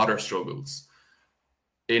broader struggles.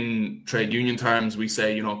 In trade union terms, we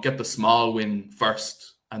say, you know, get the small win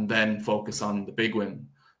first and then focus on the big win.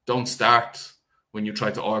 Don't start when you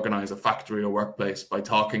try to organize a factory or workplace by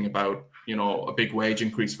talking about, you know, a big wage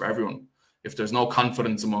increase for everyone. If there's no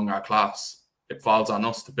confidence among our class, it falls on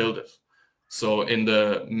us to build it. So in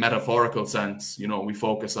the metaphorical sense, you know, we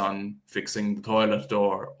focus on fixing the toilet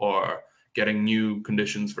door or getting new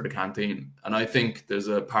conditions for the canteen. And I think there's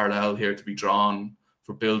a parallel here to be drawn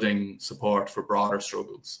for building support for broader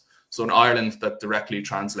struggles. So in Ireland, that directly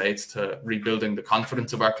translates to rebuilding the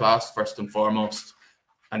confidence of our class, first and foremost,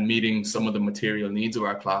 and meeting some of the material needs of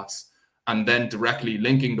our class, and then directly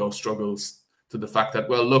linking those struggles to the fact that,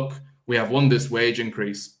 well, look, we have won this wage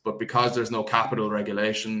increase, but because there's no capital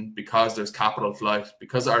regulation, because there's capital flight,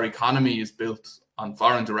 because our economy is built on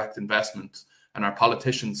foreign direct investment and our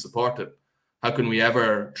politicians support it, how can we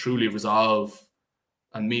ever truly resolve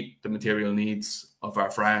and meet the material needs of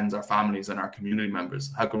our friends, our families, and our community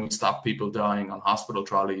members? How can we stop people dying on hospital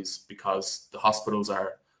trolleys because the hospitals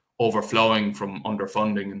are overflowing from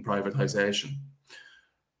underfunding and privatization?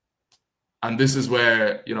 And this is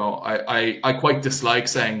where, you know, I quite dislike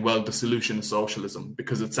saying, well, the solution is socialism,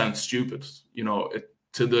 because it sounds stupid. You know,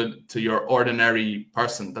 to your ordinary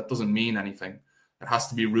person, that doesn't mean anything. It has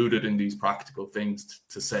to be rooted in these practical things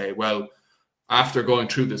to say, well, after going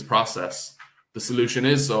through this process, the solution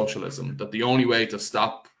is socialism, that the only way to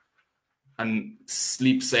stop and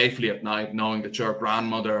sleep safely at night knowing that your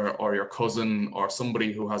grandmother or your cousin or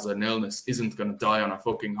somebody who has an illness isn't going to die on a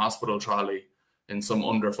fucking hospital trolley in some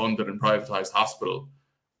underfunded and privatized hospital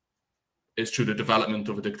is through the development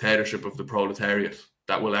of a dictatorship of the proletariat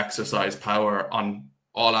that will exercise power on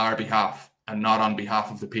all our behalf and not on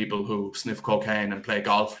behalf of the people who sniff cocaine and play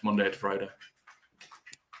golf Monday to Friday.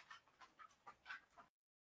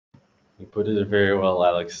 You put it very well,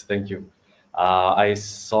 Alex. Thank you. I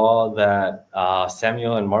saw that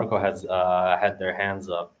Samuel and Marco had their hands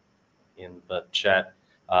up in the chat.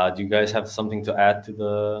 Do you guys have something to add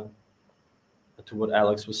to what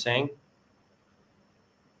Alex was saying?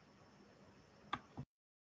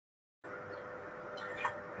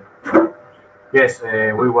 Yes,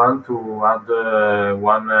 we want to add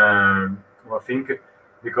one thing,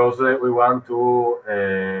 because we want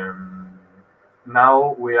to.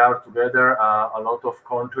 Now we are together a lot of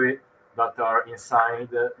countries that are inside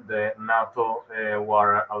the NATO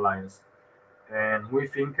war alliance, and we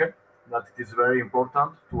think that it is very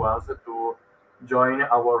important to us to join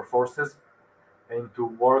our forces and to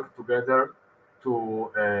work together to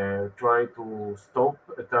try to stop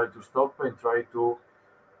and try to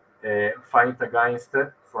fight against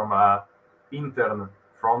from a internal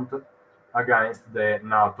front against the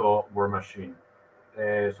NATO war machine.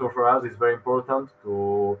 So for us, it's very important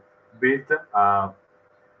to build a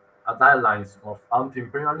alliance of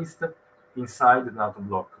anti-imperialists inside the NATO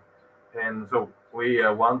bloc. And so we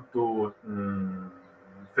want to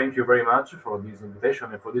thank you very much for this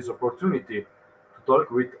invitation and for this opportunity to talk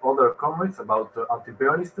with other comrades about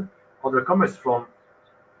anti-imperialist, other comrades from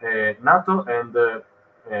NATO and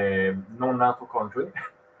non-NATO country.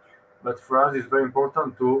 But for us, it's very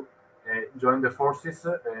important to join the forces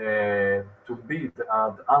to build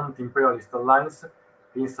an anti-imperialist alliance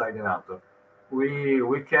inside the NATO.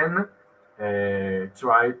 We can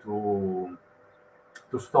try to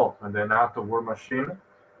stop the NATO war machine,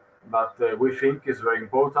 but we think it's very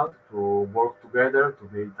important to work together to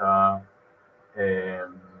build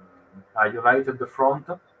a united front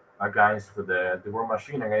against the war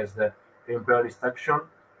machine, against the imperialist action.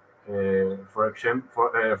 For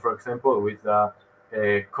example, with a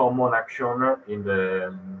common action in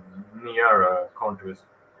the near countries.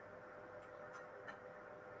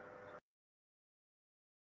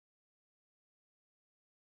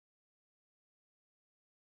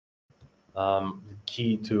 The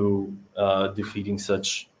key to defeating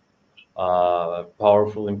such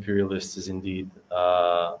powerful imperialists is indeed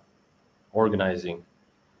organizing.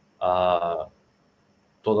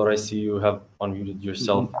 Todor, I see you have unmuted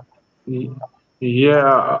yourself.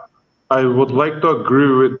 Yeah, I would like to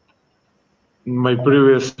agree with my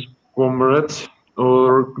previous comrades,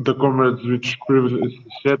 or the comrades which previously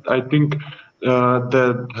said. I think that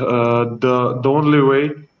the only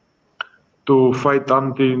way to fight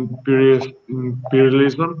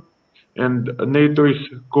anti-imperialism and NATO is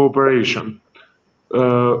cooperation.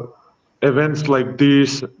 Events like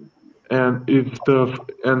this, and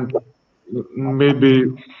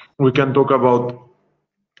maybe we can talk about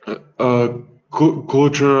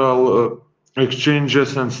cultural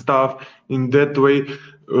exchanges and stuff. In that way,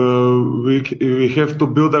 we have to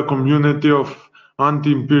build a community of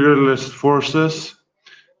anti-imperialist forces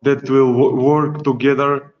that will work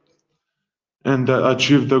together and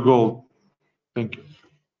achieve the goal. Thank you.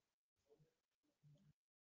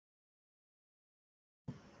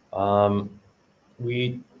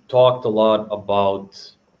 We talked a lot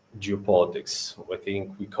about geopolitics. I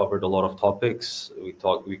think we covered a lot of topics. We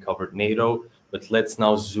covered NATO, but let's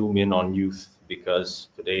now zoom in on youth, because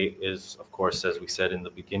today is, of course, as we said in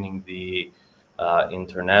the beginning, the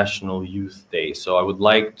International Youth Day. So I would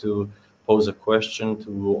like to pose a question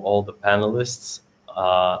to all the panelists,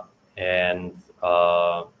 and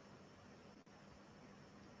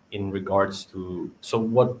in regards to, so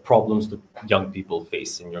what problems do young people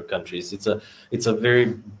face in your countries? It's a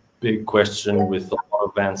very big question with a lot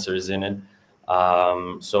of answers in it.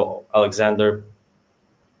 So Alexander,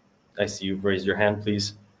 I see you've raised your hand,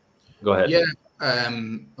 please. Go ahead. Yeah,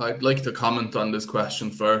 I'd like to comment on this question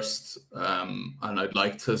first, and I'd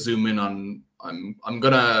like to zoom in on. I'm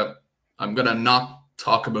gonna not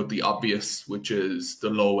talk about the obvious, which is the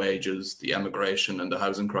low wages, the emigration, and the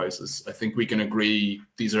housing crisis. I think we can agree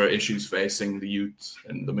these are issues facing the youth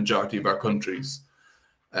in the majority of our countries.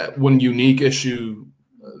 One unique issue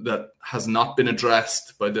that has not been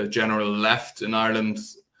addressed by the general left in Ireland,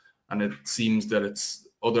 and it seems that it's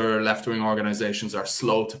other left-wing organizations are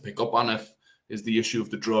slow to pick up on it, is the issue of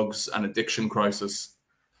the drugs and addiction crisis.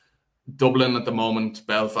 Dublin at the moment,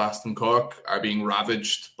 Belfast and Cork are being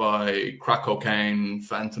ravaged by crack cocaine,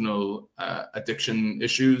 fentanyl addiction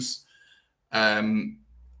issues.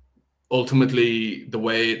 Ultimately, the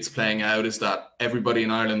way it's playing out is that everybody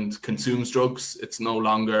in Ireland consumes drugs. It's no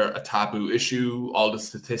longer a taboo issue. All the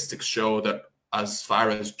statistics show that as far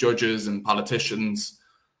as judges and politicians,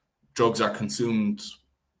 drugs are consumed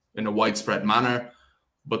in a widespread manner.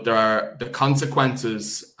 But there are the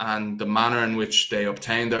consequences and the manner in which they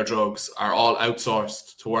obtain their drugs are all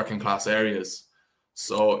outsourced to working class areas.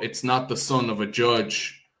 So it's not the son of a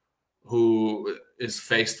judge who is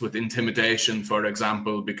faced with intimidation, for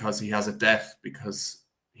example, because he has a death, because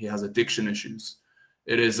he has addiction issues.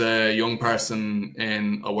 It is a young person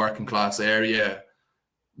in a working class area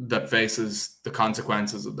that faces the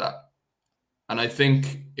consequences of that. And I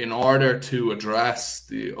think in order to address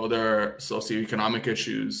the other socioeconomic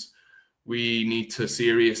issues, we need to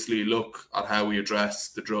seriously look at how we address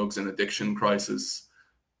the drugs and addiction crisis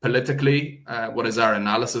politically. What is our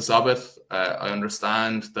analysis of it? I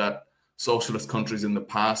understand that socialist countries in the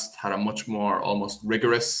past had a much more almost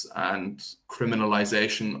rigorous and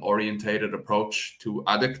criminalization orientated approach to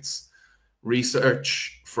addicts.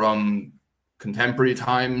 Research from contemporary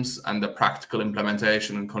times and the practical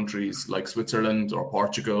implementation in countries like Switzerland or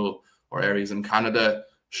Portugal or areas in Canada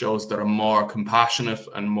shows that a more compassionate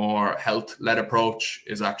and more health-led approach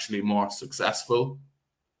is actually more successful.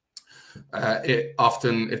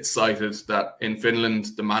 It's cited that in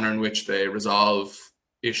Finland, the manner in which they resolve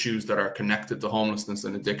issues that are connected to homelessness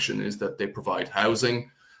and addiction is that they provide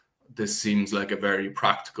housing. this seems like a very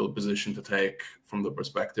practical position to take from the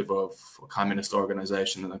perspective of a communist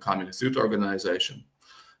organization and a communist youth organization.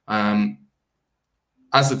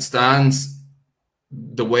 As it stands,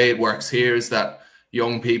 the way it works here is that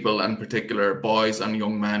young people, in particular boys and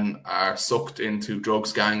young men, are sucked into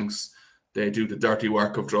drugs gangs. They do the dirty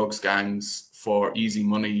work of drugs gangs for easy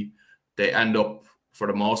money. They end up, for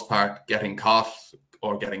the most part, getting caught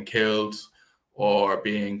or getting killed or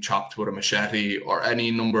being chopped with a machete or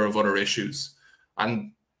any number of other issues.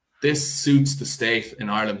 And this suits the state in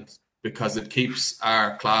Ireland because it keeps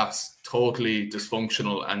our class totally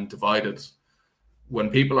dysfunctional and divided. When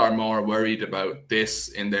people are more worried about this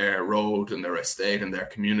in their road, in their estate, in their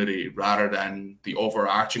community, rather than the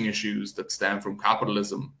overarching issues that stem from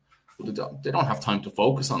capitalism, they don't have time to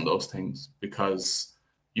focus on those things because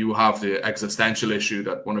you have the existential issue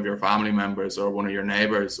that one of your family members or one of your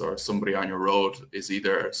neighbors or somebody on your road is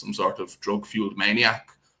either some sort of drug-fueled maniac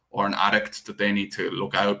or an addict that they need to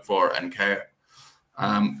look out for and care.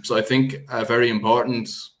 So I think a very important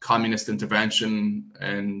communist intervention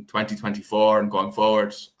in 2024 and going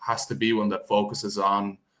forward has to be one that focuses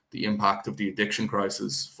on the impact of the addiction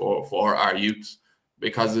crisis for our youth,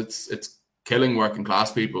 because it's killing working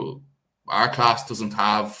class people. Our class doesn't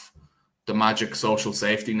have the magic social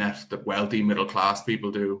safety net that wealthy middle class people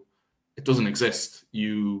do. It doesn't exist.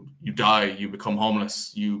 You die, you become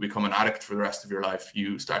homeless, you become an addict for the rest of your life,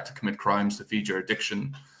 you start to commit crimes to feed your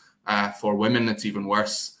addiction. For women, it's even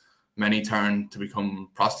worse. Many turn to become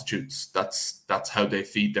prostitutes. That's how they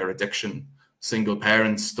feed their addiction. Single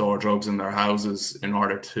parents store drugs in their houses in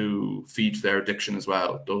order to feed their addiction as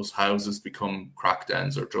well. Those houses become crack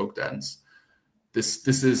dens or drug dens. This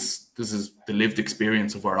is the lived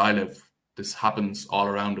experience of where I live. This happens all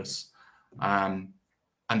around us. And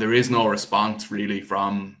there is no response really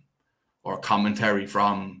from, or commentary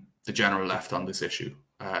from, the general left on this issue.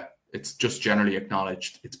 It's just generally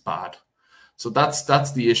acknowledged it's bad. So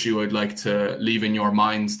that's the issue I'd like to leave in your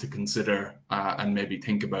minds to consider and maybe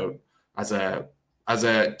think about as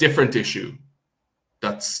a different issue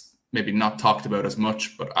that's maybe not talked about as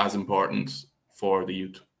much, but as important for the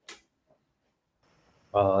youth.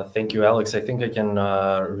 Thank you, Alex. I think I can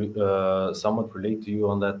somewhat relate to you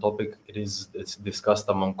on that topic. It's discussed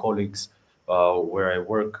among colleagues where I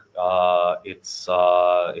work. It's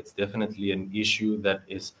definitely an issue that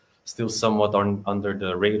is still somewhat under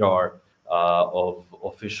the radar of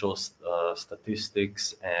official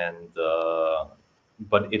statistics, and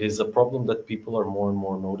but it is a problem that people are more and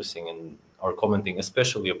more noticing and are commenting,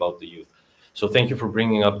 especially about the youth. So thank you for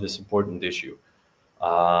bringing up this important issue.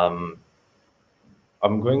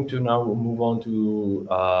 I'm going to now move on to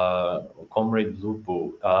Comrade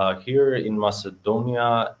Lupu. Here in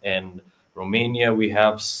Macedonia and Romania, we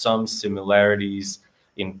have some similarities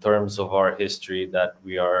in terms of our history, that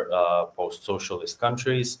we are post-socialist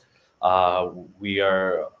countries. We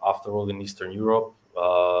are, after all, in Eastern Europe,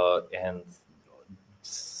 and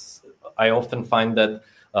I often find that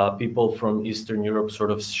people from Eastern Europe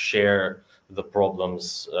sort of share the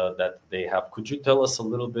problems that they have. Could you tell us a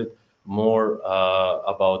little bit more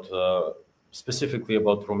about specifically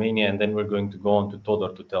about Romania, and then we're going to go on to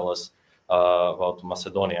Todor to tell us about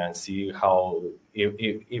Macedonia and see how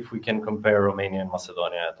if we can compare Romania and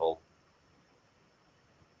Macedonia at all.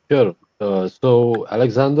 Sure. So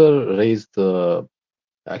Alexander raised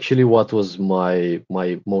actually what was my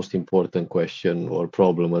most important question or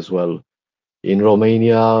problem as well. In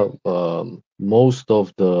Romania, most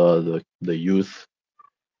of the youth,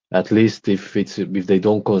 at least if they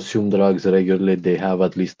don't consume drugs regularly, they have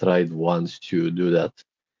at least tried once to do that.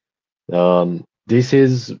 This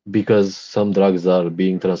is because some drugs are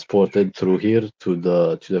being transported through here to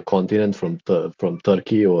the continent from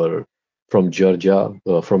Turkey or from Georgia.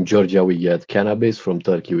 From Georgia we get cannabis. From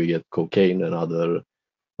Turkey we get cocaine and other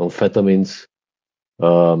amphetamines.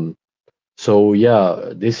 So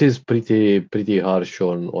yeah, this is pretty harsh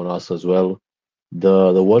on us as well.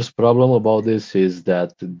 The worst problem about this is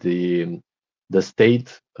that the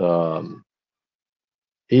state,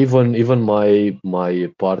 even my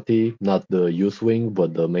party, not the youth wing,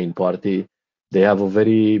 but the main party, they have a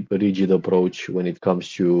very rigid approach when it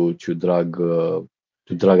comes to drug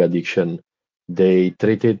addiction. They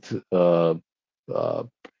treat it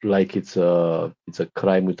like it's a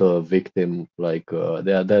crime with a victim. Like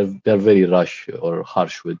they're very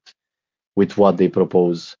harsh with what they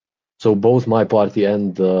propose. So both my party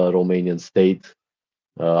and the Romanian state,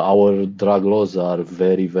 our drug laws are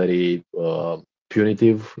very, very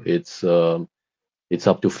punitive. It's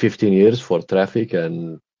up to 15 years for traffic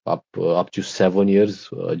and up to 7 years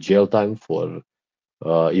jail time for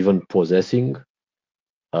even possessing.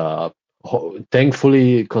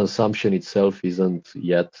 Thankfully, consumption itself isn't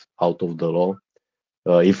yet out of the law.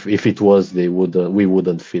 If it was, we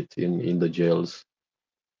wouldn't fit in the jails.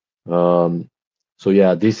 So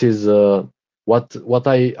yeah, this is what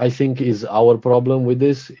I think is our problem with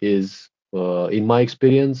this is, in my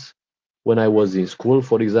experience, when I was in school,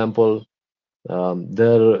 for example,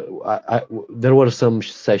 there were some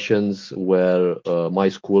sessions where my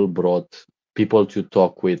school brought people to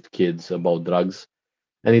talk with kids about drugs,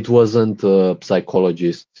 and it wasn't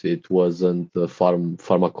psychologists, it wasn't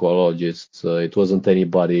pharmacologists, it wasn't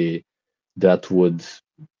anybody that would,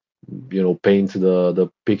 you know, paint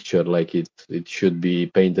the picture like it should be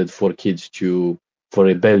painted for kids, for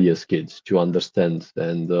rebellious kids to understand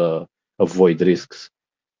and avoid risks.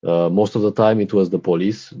 Most of the time it was the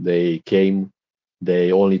police. They came,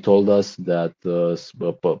 they only told us that a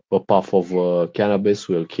puff of cannabis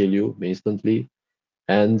will kill you instantly,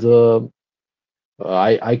 and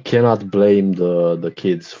I cannot blame the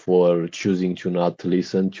kids for choosing to not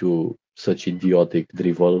listen to such idiotic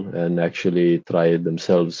drivel and actually try it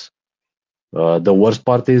themselves. The worst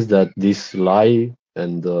part is that this lie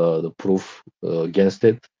and the proof against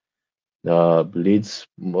it leads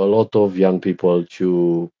a lot of young people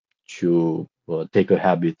to take a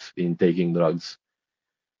habit in taking drugs.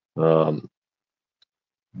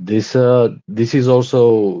 This is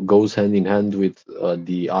also goes hand in hand with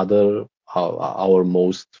the other our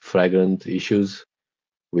most flagrant issues,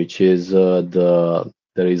 which is there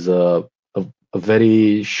is a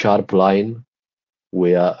very sharp line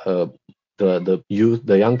where the youth,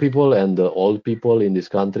 the young people and the old people in this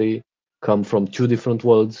country come from two different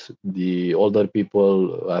worlds. The older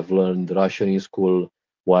people have learned Russian in school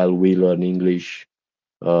while we learn English.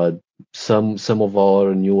 Some of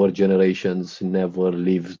our newer generations never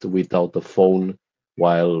lived without a phone,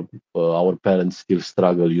 while our parents still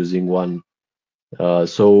struggle using one.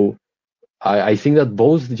 So I think that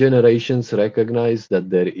both generations recognize that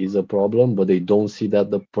there is a problem, but they don't see that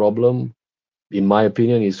the problem, in my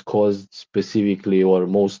opinion, is caused specifically or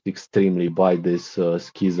most extremely by this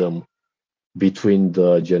schism between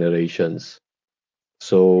the generations.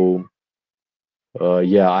 So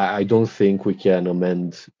yeah, I don't think we can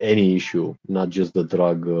amend any issue, not just the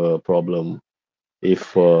drug problem.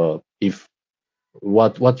 If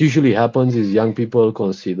what usually happens is young people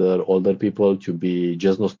consider older people to be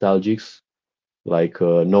just nostalgics, like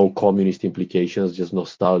no communist implications, just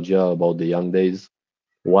nostalgia about the young days,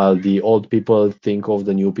 while the old people think of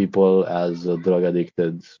the new people as drug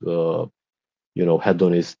addicted, you know,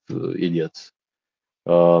 hedonist idiots.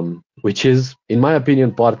 Which is, in my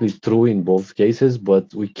opinion, partly true in both cases,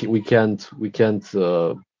 but we can't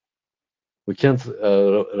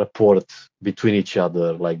report between each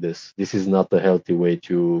other like this. This is not a healthy way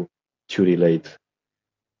to relate.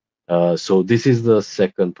 So this is the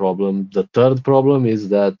second problem. The third problem is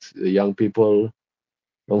that young people,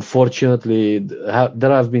 unfortunately,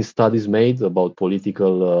 there have been studies made about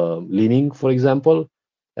political leaning, for example,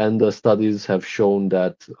 and the studies have shown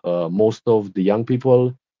that most of the young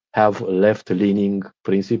people have left-leaning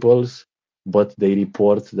principles, but they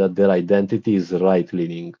report that their identity is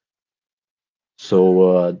right-leaning.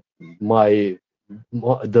 So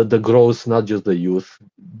the growth, not just the youth,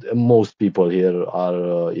 most people here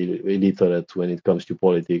are illiterate when it comes to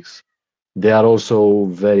politics. They are also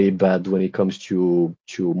very bad when it comes to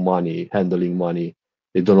money, handling money.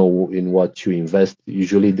 They don't know in what to invest.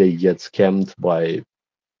 Usually they get scammed by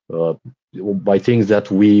things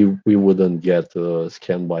that we wouldn't get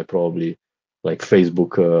scammed by, probably like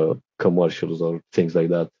Facebook commercials or things like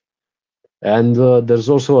that. And there's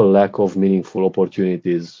also a lack of meaningful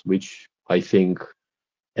opportunities, which I think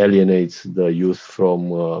alienates the youth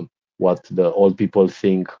from what the old people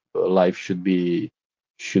think life should be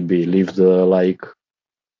lived like,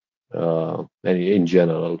 and in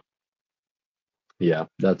general. Yeah,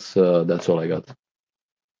 that's all I got.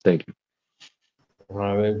 Thank you.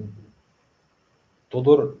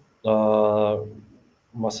 Todor,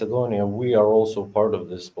 Macedonia, we are also part of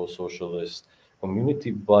this post-socialist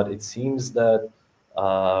community, but it seems that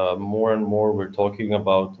more and more we're talking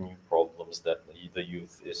about new problems that the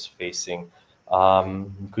youth is facing.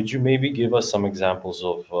 Could you maybe give us some examples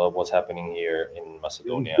of what's happening here in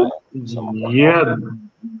Macedonia? Yeah,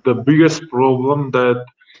 the biggest problem that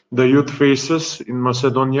the youth faces in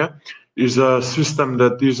Macedonia is a system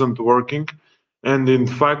that isn't working, and in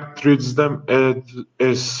fact treats them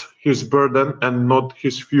as his burden and not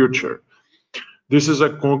his future. This is a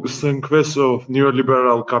consequence of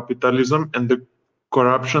neoliberal capitalism and the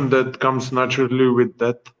corruption that comes naturally with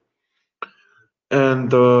that. And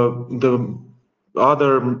the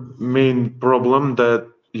other main problem that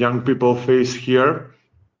young people face here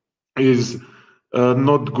is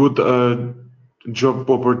not good job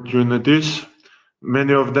opportunities.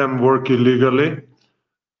 Many of them work illegally,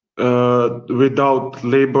 without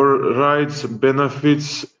labor rights,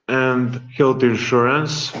 benefits, and health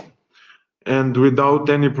insurance, and without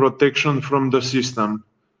any protection from the system,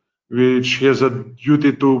 which has a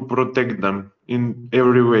duty to protect them in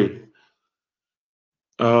every way.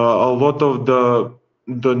 A lot of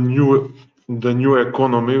the new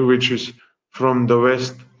economy, which is from the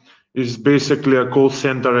West, is basically a call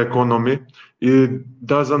center economy. It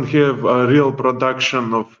doesn't have a real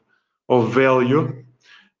production of value,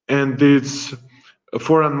 and it's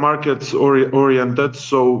foreign markets oriented,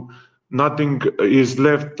 so nothing is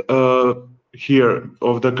left here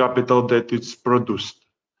of the capital that it's produced.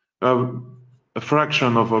 A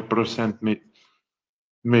fraction of a percent,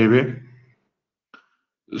 maybe.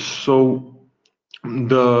 So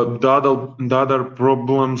the other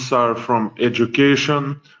problems are from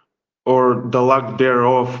education or the lack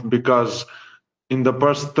thereof, because in the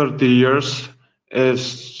past 30 years,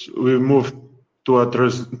 as we moved to a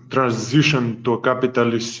transition to a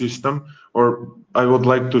capitalist system, or I would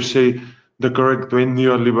like to say the correct way,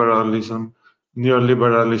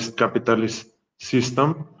 neoliberalist capitalist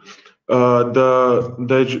system,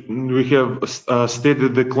 we have a steady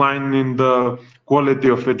decline in the quality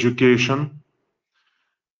of education,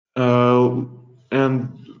 and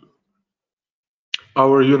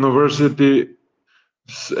our universities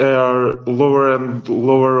are lower and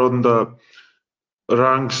lower on the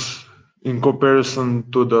ranks in comparison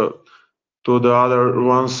to the other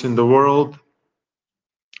ones in the world.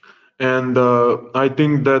 And I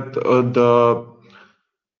think that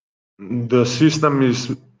the system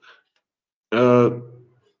is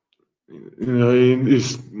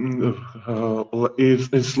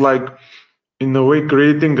it's like, in a way,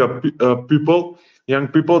 creating young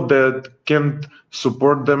people that can't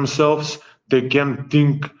support themselves. They can't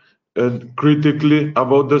think critically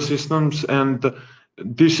about the systems, and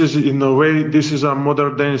this is, in a way, this is a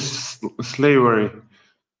modern day slavery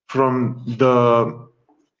from the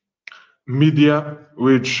media,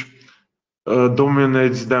 which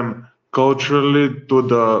dominates them culturally, to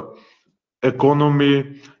the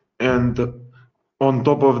economy, and on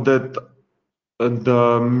top of that,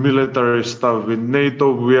 the military stuff. With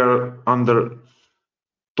NATO, we are under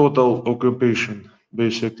total occupation,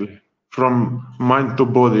 basically, from mind to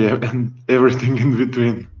body and everything in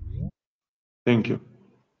between. Thank you.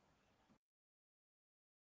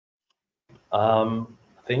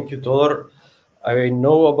 Thank you, Tor. I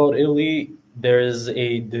know about Italy, there is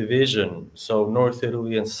a division. So North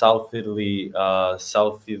Italy and South Italy.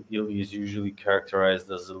 South Italy is usually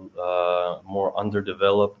characterized as more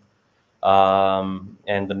underdeveloped,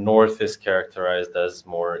 and the North is characterized as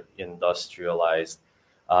more industrialized.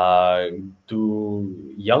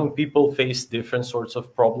 Do young people face different sorts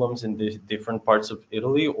of problems in the different parts of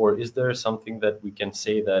Italy, or is there something that we can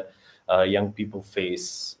say that young people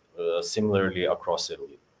face similarly across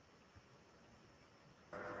Italy?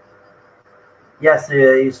 Yes,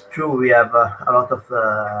 it's true. We have a lot of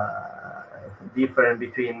difference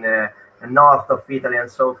between north of Italy and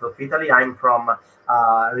south of Italy. I'm from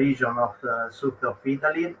a region of south of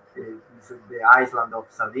Italy. It's the island of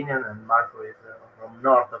Sardinia, and Marco is from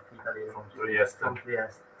north of Italy, From Trieste. from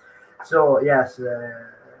Trieste. So yes,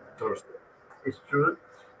 it's true.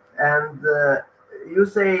 And you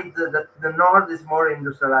say that the north is more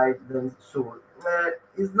industrialized than south.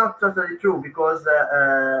 It's not totally true, because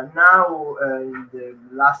now in the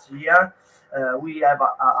last year we have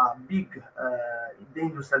a big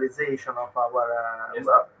deindustrialization of our.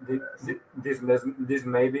 This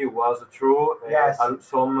maybe was true Yes.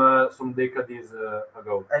 some decades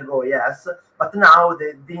ago. Yes, but now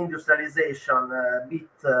the deindustrialization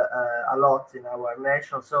beat a lot in our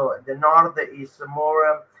nation. So the north is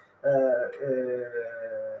more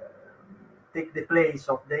take the place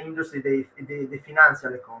of the industry, the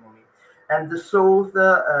financial economy, and the south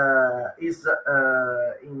is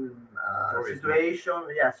in a Tourism. situation,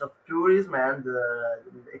 yes, of tourism and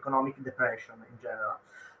economic depression in general.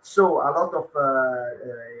 So a lot of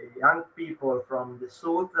young people from the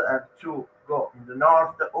south have to go in the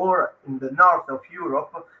north or in the north of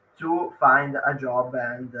Europe to find a job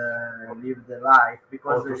and live the life,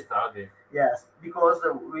 because Or to study. yes, because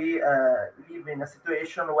we live in a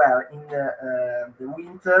situation where in the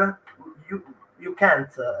winter you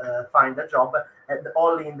can't find a job, and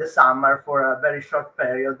only in the summer for a very short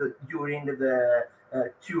period during the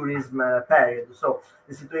tourism period. So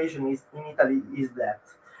the situation is in Italy is that.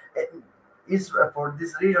 Is for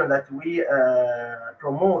this reason that we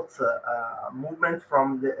promote a movement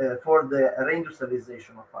from for the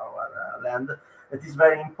reindustrialization of our land, that is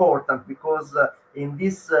very important, because in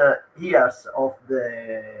these years of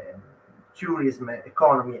the tourism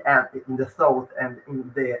economy and in the thought and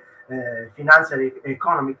in the financial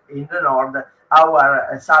economy in the north,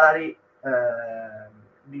 our salary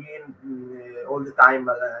begin all the time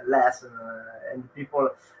less, and people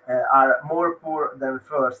are more poor than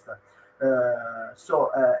first.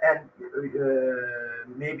 And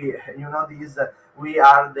maybe you know this, we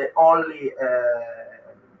are the only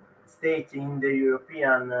state in the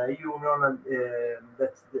European Union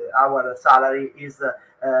that our salary is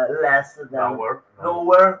less than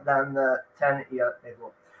lower than 10 years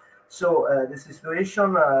ago. So the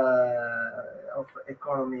situation of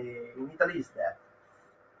economy in Italy is that.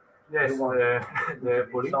 Yes, the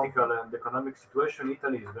political and economic situation in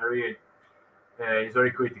Italy is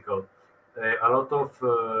very critical. A lot of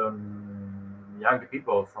young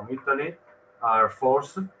people from Italy are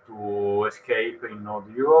forced to escape in North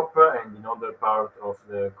Europe and in other parts of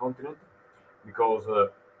the continent, because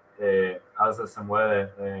as Samuele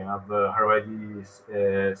have already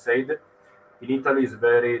said, in Italy it's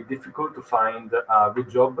very difficult to find a good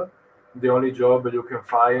job. The only job you can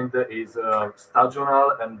find is a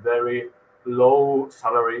seasonal and very low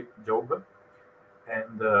salary job,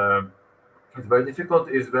 and it's very difficult.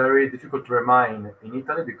 It's very difficult to remain in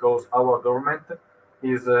Italy because our government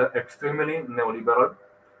is extremely neoliberal.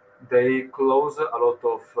 They close a lot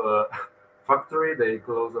of factory. They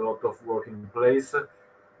close a lot of working place.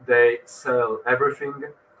 They sell everything.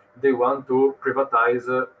 They want to privatize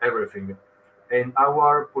everything. And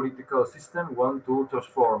our political system want to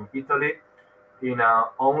transform Italy in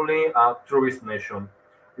only a tourist nation.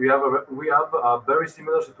 We have a very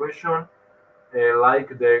similar situation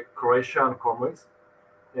like the Croatian comrades,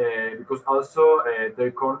 because also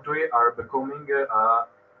their country are becoming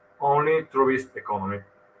only tourist economy.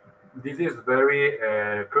 This is very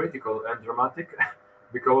critical and dramatic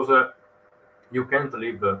because you can't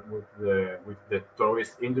live with the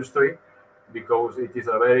tourist industry, because it is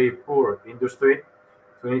a very poor industry.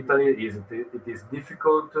 So in Italy, it is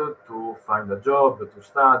difficult to find a job, to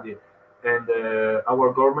study, and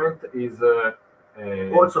our government is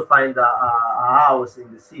also find a house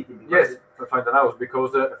in the city. Yes, to find a house,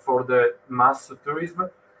 because for the mass tourism,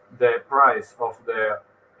 the price of the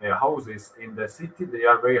houses in the city, they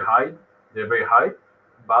are very high. They're very high,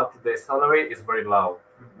 but the salary is very low.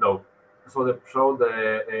 So the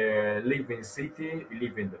live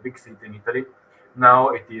in the big city in Italy, now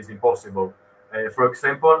it is impossible. For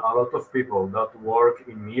example, a lot of people that work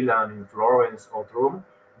in Milan, in Florence or Rome,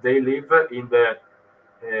 they live in the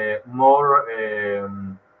more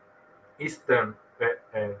eastern,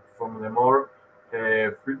 from the more,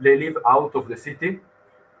 they live out of the city,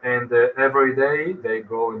 and every day they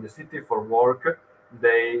go in the city for work.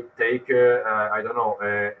 They take, I don't know,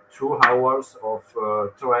 2 hours of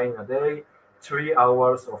train a day, 3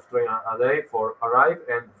 hours of train a day for arrive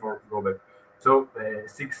and for go back. So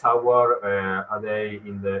 6 hours a day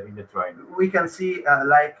in the train. We can see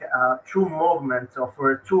like a true movement of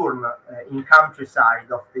return in countryside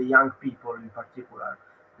of the young people in particular,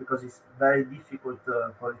 because it's very difficult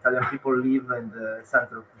for Italian people live in the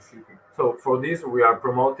center of the city. So for this, we are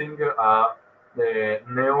promoting the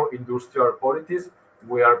neo-industrial politics.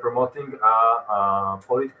 We are promoting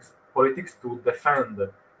politics to defend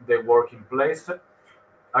the working place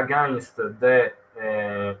against the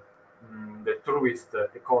tourist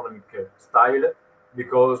economic style,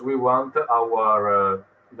 because we want our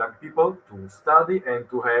young people to study and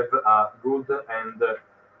to have a good and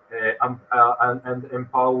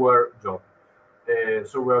empower job.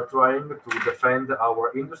 So we are trying to defend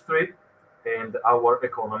our industry and our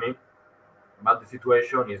economy, but the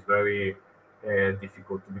situation is very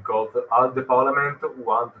difficult, because the parliament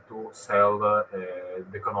want to sell the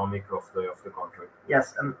economic of the country.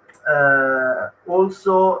 Yes, and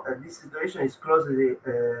also this situation is closely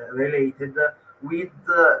related with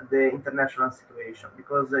the international situation,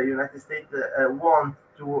 because the United States want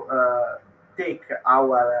to take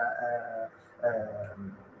our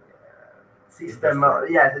system,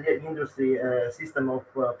 the industry system of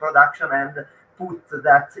production, and put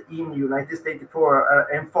that in the United States for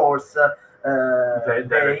enforce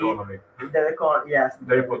their economy. Yes,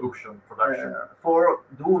 their production. For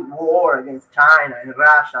do war against China and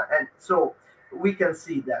Russia, and so we can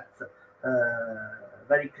see that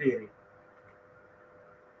very clearly.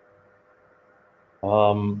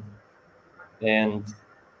 And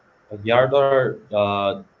Yardar,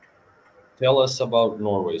 tell us about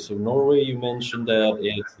Norway. So Norway, you mentioned that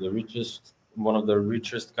it's the richest, one of the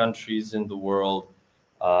richest countries in the world.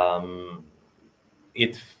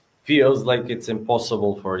 It feels like it's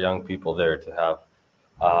impossible for young people there to have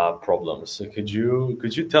problems. So could you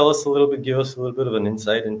tell us a little bit, give us a little bit of an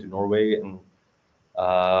insight into Norway and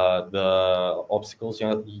the obstacles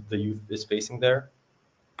the youth is facing there?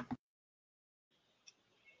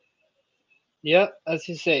 Yeah, as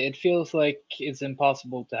you say, it feels like it's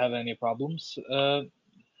impossible to have any problems,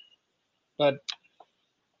 but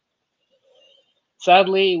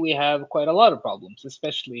sadly, we have quite a lot of problems,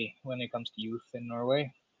 especially when it comes to youth in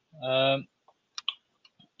Norway.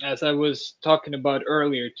 As I was talking about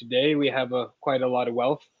earlier today, we have quite a lot of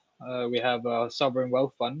wealth. We have a sovereign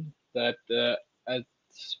wealth fund that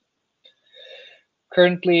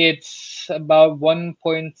currently it's about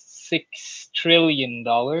 $1.6 trillion.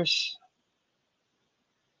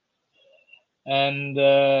 And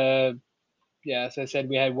yeah, as I said,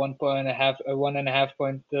 we had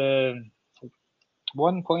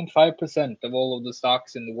 1.5% of all of the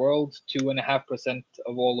stocks in the world, 2.5%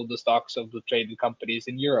 of all of the stocks of the traded companies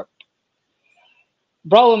in Europe.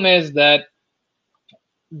 Problem is that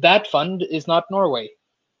fund is not Norway.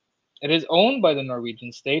 It is owned by the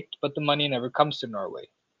Norwegian state, but the money never comes to Norway.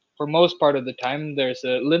 For most part of the time, there's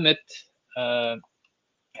a limit at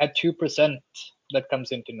 2% that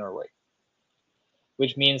comes into Norway,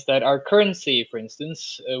 which means that our currency, for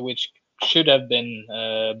instance, which should have been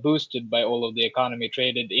boosted by all of the economy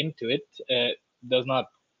traded into it, does not.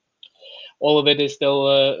 All of it is still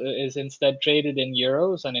is instead traded in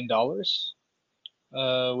euros and in dollars,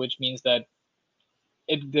 which means that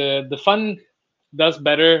the fund does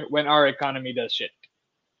better when our economy does shit,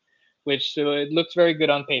 which it looks very good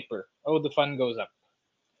on paper. Oh, the fund goes up.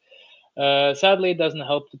 Sadly, it doesn't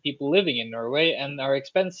help the people living in Norway, and our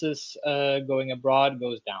expenses going abroad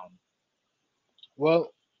goes down.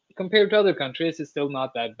 Well, compared to other countries, it's still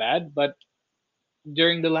not that bad, but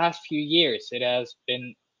during the last few years, it has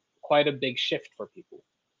been quite a big shift for people.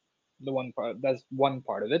 That's one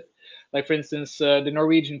part of it. Like, for instance, the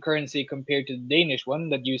Norwegian currency compared to the Danish one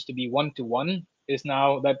that used to be 1-to-1 is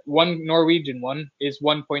now that one Norwegian one is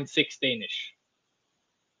 1.6 Danish.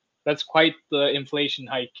 That's quite the inflation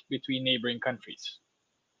hike between neighboring countries.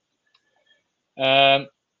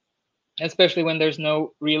 Especially when there's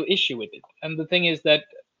no real issue with it. And the thing is that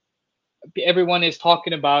everyone is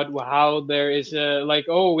talking about how there is like,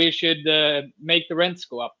 oh, we should make the rents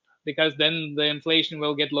go up because then the inflation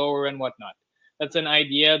will get lower and whatnot. That's an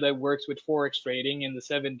idea that works with forex trading in the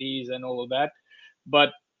 70s and all of that,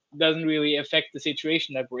 but doesn't really affect the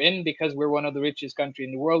situation that we're in because we're one of the richest countries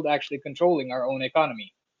in the world actually controlling our own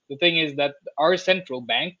economy. The thing is that our central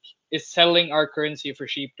bank is selling our currency for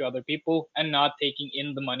cheap to other people and not taking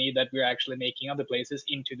in the money that we're actually making other places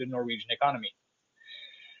into the Norwegian economy.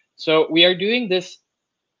 So we are doing this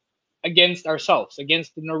against ourselves,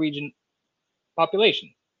 against the Norwegian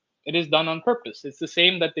population. It is done on purpose. It's the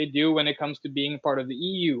same that they do when it comes to being part of the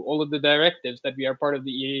EU. All of the directives that we are part of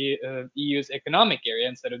the EU's economic area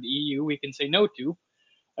instead of the EU, we can say no to.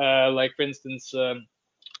 Like, for instance,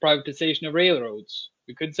 privatization of railroads.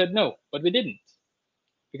 We could have said no, but we didn't.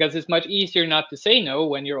 Because it's much easier not to say no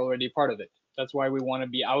when you're already part of it. That's why we want to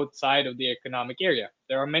be outside of the economic area.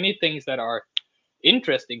 There are many things that are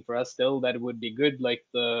interesting for us still that would be good, like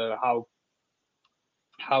how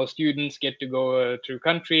students get to go through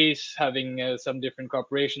countries, having some different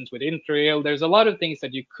cooperations with Interrail. There's a lot of things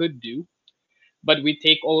that you could do, but we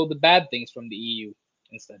take all of the bad things from the EU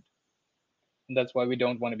instead. And that's why we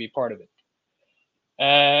don't want to be part of it.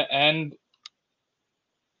 And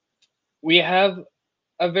we have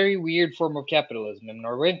a very weird form of capitalism in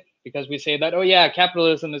Norway, because we say that, oh yeah,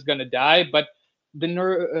 capitalism is going to die, but the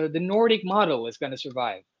Nordic model is going to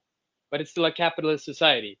survive. But it's still a capitalist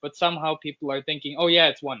society. But somehow people are thinking, oh yeah,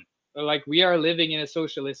 it's one. Like, we are living in a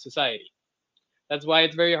socialist society. That's why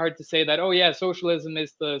it's very hard to say that, oh yeah, socialism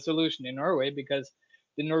is the solution in Norway, because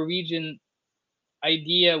the Norwegian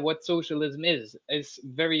idea what socialism is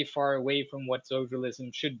very far away from what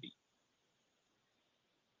socialism should be.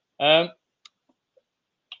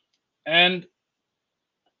 And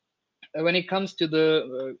when it comes to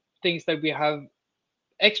the things that we have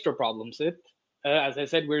extra problems with, as I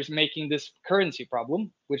said, we're making this currency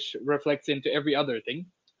problem, which reflects into every other thing.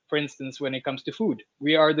 For instance, when it comes to food,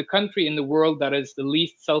 we are the country in the world that is the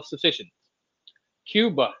least self-sufficient.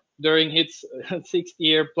 Cuba, during its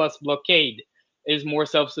 60-year-plus blockade, is more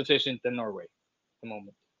self-sufficient than Norway at the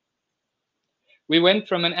moment. We went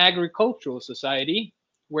from an agricultural society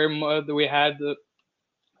where we had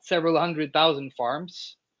several 100,000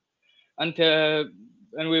 farms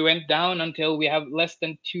and we went down until we have less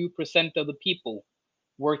than 2% of the people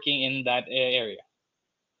working in that area.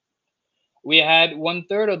 We had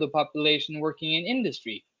 1/3 of the population working in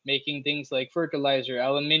industry, making things like fertilizer,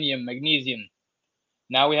 aluminium, magnesium.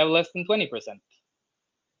 Now we have less than 20%.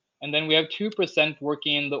 And then we have 2%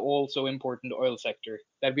 working in the also important oil sector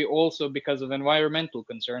that we also, because of environmental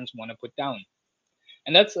concerns, want to put down.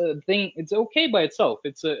 And that's a thing. It's okay by itself.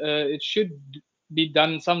 It should be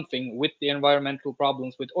done something with the environmental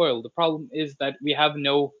problems with oil. The problem is that we have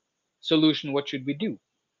no solution. What should we do?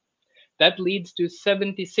 That leads to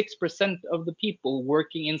 76% of the people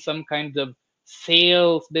working in some kind of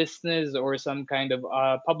sales business or some kind of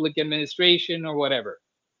public administration or whatever.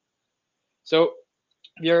 So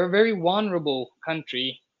we are a very vulnerable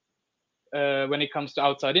country when it comes to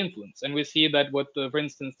outside influence. And we see that what, for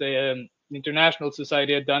instance, the international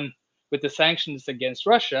society had done with the sanctions against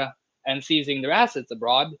Russia and seizing their assets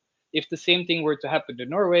abroad, if the same thing were to happen to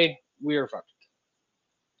Norway, we are fucked.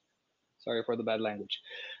 Sorry for the bad language.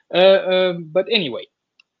 But anyway,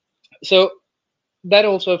 so that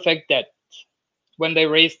also affects debt. When they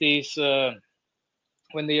raise these,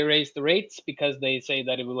 when they raise the rates because they say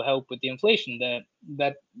that it will help with the inflation,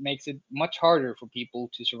 that makes it much harder for people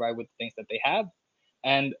to survive with the things that they have.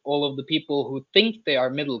 And all of the people who think they are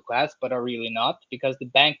middle class but are really not, because the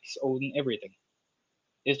banks own everything.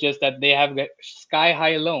 It's just that they have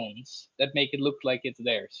sky-high loans that make it look like it's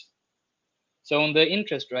theirs. So when the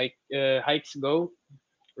interest rate hikes,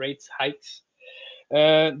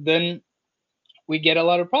 then we get a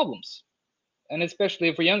lot of problems. And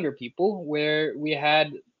especially for younger people, where we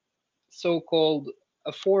had so-called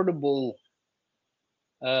affordable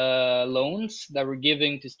loans that were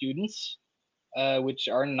given to students, which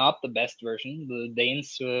are not the best version. The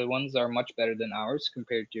Danes ones are much better than ours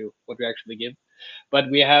compared to what we actually give. But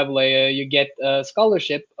we have like you get a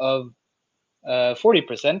scholarship of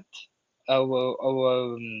 40%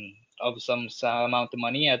 of some amount of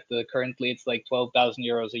money. Currently it's like 12,000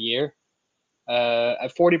 euros a year.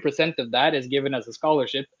 40% of that is given as a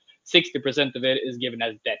scholarship. 60% of it is given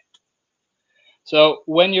as debt. So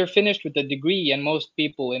when you're finished with a degree, and most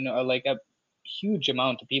people in like a huge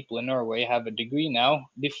amount of people in Norway have a degree now,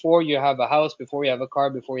 before you have a house, before you have a car,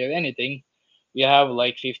 before you have anything, you have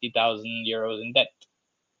like 50,000 euros in debt.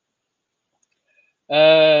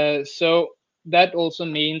 So that also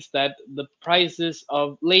means that the prices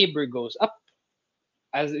of labor goes up,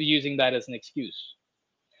 as using that as an excuse.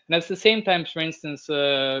 And at the same time, for instance,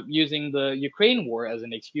 using the Ukraine war as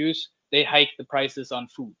an excuse, they hiked the prices on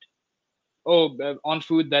food. On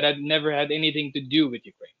food that had never had anything to do with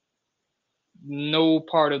Ukraine. No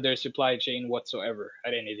part of their supply chain whatsoever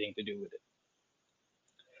had anything to do with it.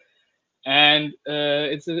 And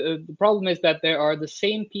the problem is that there are the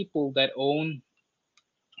same people that own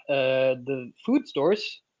the food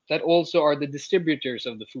stores that also are the distributors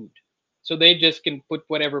of the food. So they just can put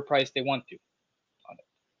whatever price they want to on it.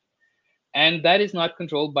 And that is not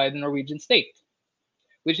controlled by the Norwegian state,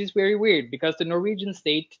 which is very weird, because the Norwegian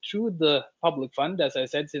state, through the public fund, as I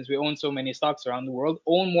said, since we own so many stocks around the world,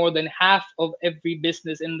 own more than half of every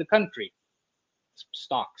business in the country.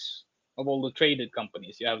 Stocks of all the traded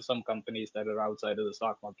companies. You have some companies that are outside of the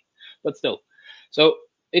stock market, but still. So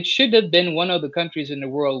it should have been one of the countries in the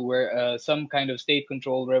world where some kind of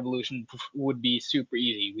state-controlled revolution would be super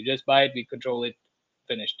easy. We just buy it, we control it,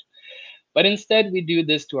 finished. But instead, we do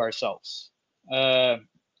this to ourselves, where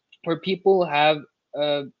people have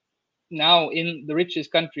now in the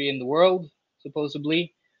richest country in the world,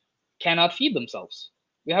 supposedly, cannot feed themselves.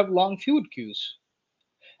 We have long food queues.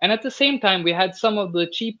 And at the same time, we had some of the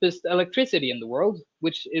cheapest electricity in the world,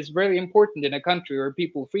 which is very important in a country where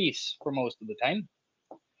people freeze for most of the time,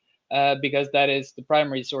 because that is the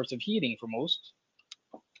primary source of heating for most.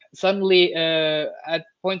 Suddenly, at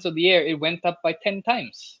points of the year, it went up by 10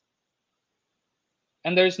 times.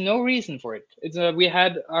 And there's no reason for it. We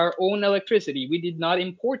had our own electricity. We did not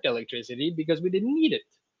import electricity because we didn't need it.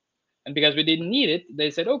 And because we didn't need it, they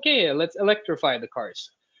said, okay, let's electrify the cars.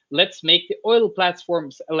 Let's make the oil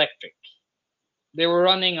platforms electric. They were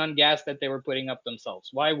running on gas that they were putting up themselves.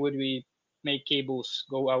 Why would we make cables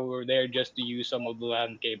go over there just to use some of the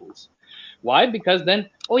land cables? Why? Because then,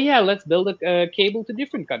 oh yeah, let's build a cable to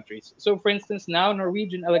different countries. So for instance, now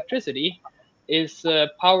Norwegian electricity is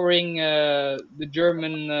powering the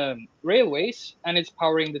German railways, and it's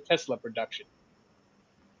powering the Tesla production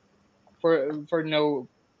for no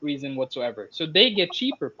reason whatsoever. So they get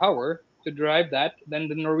cheaper power to drive that than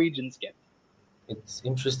the Norwegians get. It's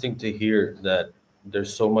interesting to hear that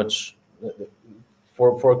there's so much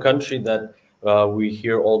for a country that we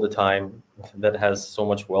hear all the time that has so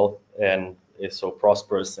much wealth and is so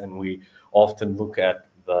prosperous, and we often look at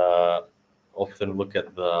the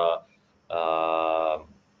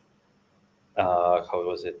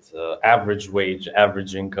average wage,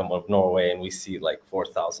 average income of Norway, and we see like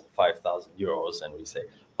 4,000, 5,000 euros, and we say,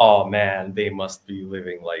 oh man, they must be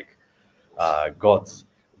living like gods.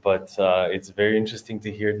 but it's very interesting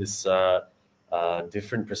to hear this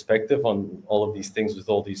different perspective on all of these things with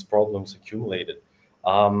all these problems accumulated.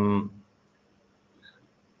 How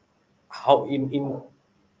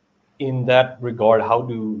in that regard, how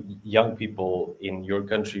do young people in your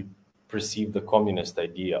country perceive the communist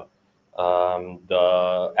idea?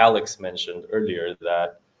 Alex mentioned earlier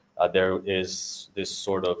that there is this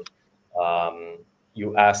sort of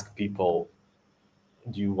you ask people,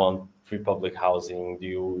 do you want free public housing? Do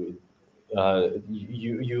you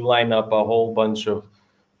you line up a whole bunch of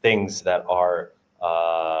things that are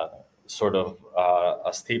sort of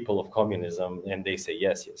a staple of communism, and they say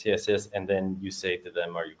yes, yes, yes, yes, and then you say to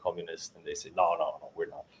them, "Are you communist?" And they say, "No, no, no, we're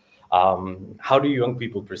not." How do young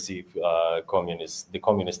people perceive the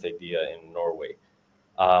communist idea in Norway?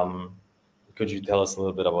 Could you tell us a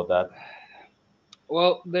little bit about that?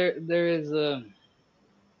 Well, there is a.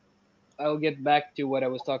 I'll get back to what I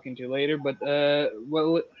was talking to later, but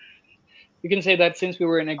well, you can say that since we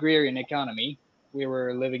were an agrarian economy, we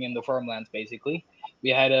were living in the farmlands basically. We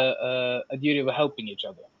had a duty of helping each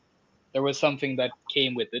other. There was something that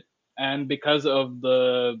came with it, and because of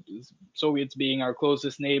the Soviets being our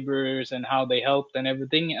closest neighbors and how they helped and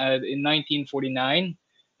everything, in 1949,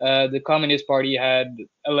 the Communist Party had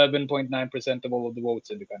 11.9% of all of the votes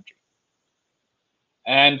in the country.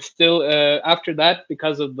 And still, after that,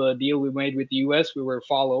 because of the deal we made with the US, we were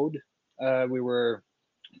followed. We were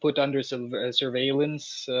put under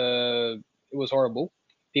surveillance. It was horrible.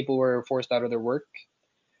 People were forced out of their work.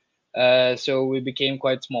 So we became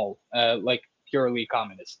quite small, like purely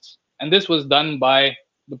communists. And this was done by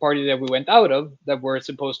the party that we went out of, that were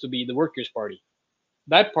supposed to be the Workers' Party.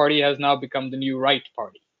 That party has now become the new Right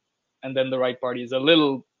Party. And then the Right Party is a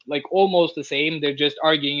little, like almost the same. They're just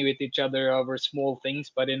arguing with each other over small things.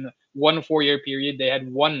 But in one 4-year period, they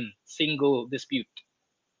had one single dispute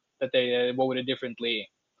that they voted differently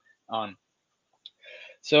on.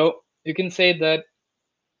 So you can say that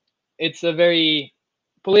it's a very,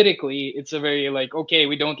 politically, it's a very like, okay,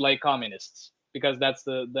 we don't like communists, because that's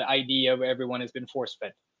the idea of everyone has been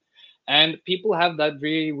force-fed. And people have that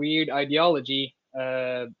very weird ideology,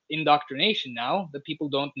 indoctrination now, that people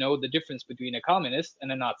don't know the difference between a communist and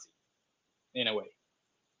a Nazi, in a way.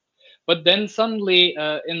 But then suddenly,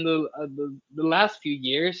 in the last few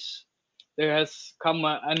years, there has come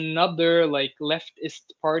another like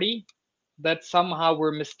leftist party that somehow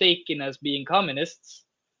were mistaken as being communists,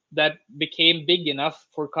 that became big enough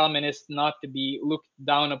for communists not to be looked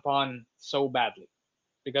down upon so badly.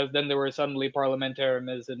 Because then there were suddenly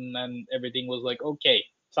parliamentarianism and everything was like, okay,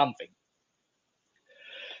 something.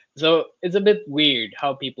 So it's a bit weird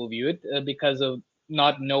how people view it because of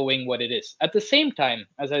not knowing what it is. At the same time,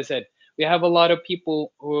 as I said, we have a lot of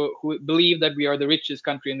people who believe that we are the richest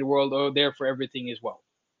country in the world, or therefore everything is well.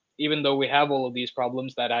 Even though we have all of these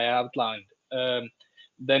problems that I outlined,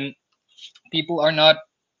 then people are not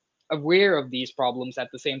aware of these problems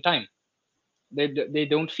at the same time. They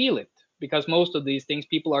don't feel it, because most of these things,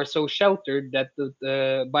 people are so sheltered that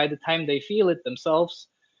by the time they feel it themselves,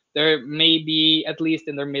 they're maybe at least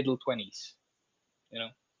in their middle 20s, you know.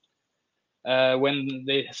 When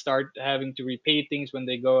they start having to repay things, when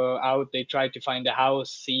they go out, they try to find a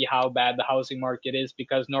house, see how bad the housing market is,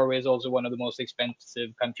 because Norway is also one of the most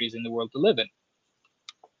expensive countries in the world to live in.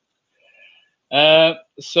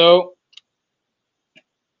 So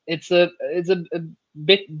it's a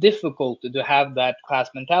bit difficult to have that class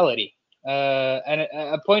mentality. And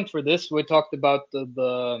a point for this, we talked about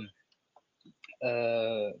the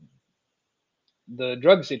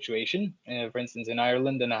drug situation, for instance, in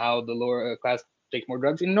Ireland, and how the lower class take more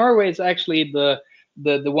drugs. In Norway, it's actually the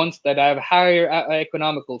ones that have higher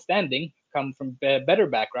economical standing come from better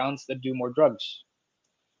backgrounds that do more drugs.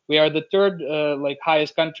 We are the third like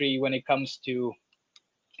highest country when it comes to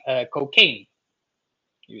cocaine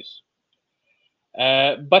use.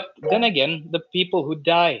 But then again, the people who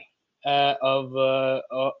die we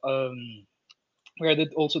are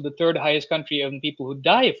also the third highest country of people who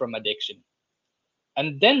die from addiction,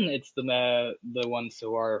 and then it's the ones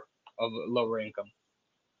who are of lower income.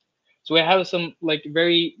 So we have some like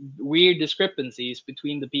very weird discrepancies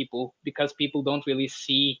between the people, because people don't really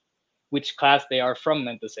see which class they are from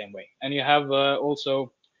in the same way. And you have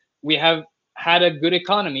also, we have had a good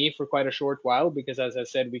economy for quite a short while, because as I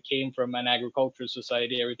said, we came from an agricultural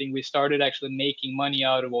society, everything. We started actually making money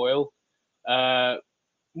out of oil,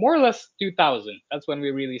 more or less 2000. That's when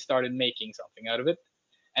we really started making something out of it.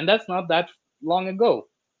 And that's not that long ago.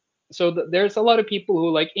 So there's a lot of people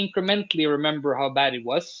who like incrementally remember how bad it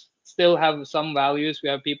was, still have some values. We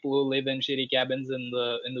have people who live in shitty cabins in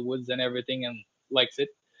the woods and everything and likes it.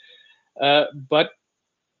 But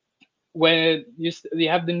when you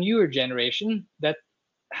have the newer generation that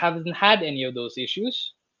haven't had any of those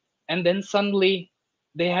issues, and then suddenly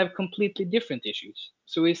they have completely different issues.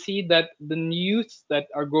 So we see that the youth that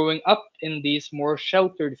are growing up in these more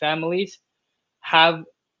sheltered families have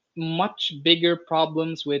much bigger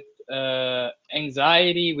problems with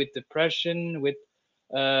anxiety, with depression, with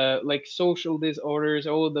like social disorders,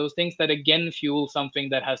 all of those things that again fuel something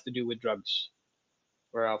that has to do with drugs,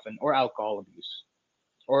 or alcohol abuse,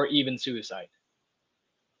 or even suicide.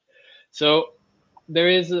 So there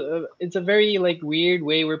is it's a very like weird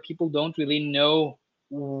way where people don't really know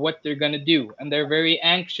what they're going to do, and they're very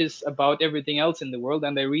anxious about everything else in the world,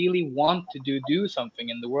 and they really want to do something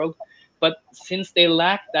in the world, but since they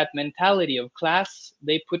lack that mentality of class,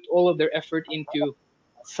 they put all of their effort into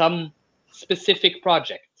some specific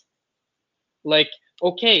project. Like,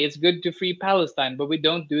 okay, it's good to free Palestine, but we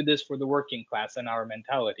don't do this for the working class and our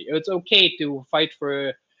mentality. It's okay to fight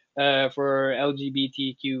for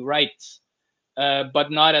LGBTQ rights,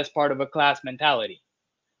 but not as part of a class mentality.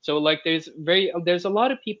 So like there's a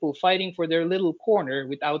lot of people fighting for their little corner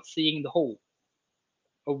without seeing the whole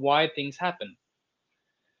of why things happen.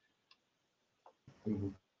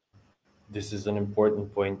 This is an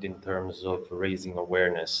important point in terms of raising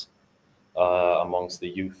awareness amongst the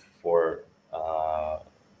youth for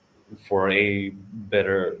a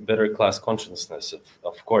better class consciousness.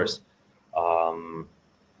 Of course,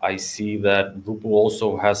 I see that Lupu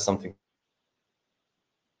also has something.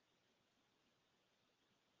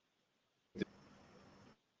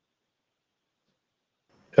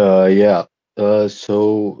 Yeah.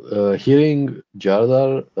 So hearing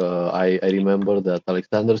Jardar, I remember that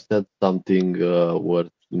Alexander said something worth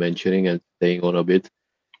mentioning and staying on a bit,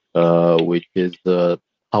 which is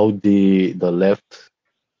how the left,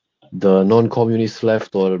 the non-communist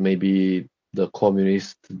left, or maybe the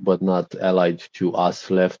communist but not allied to us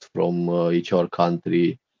left from each our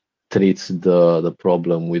country, treats the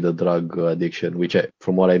problem with the drug addiction, which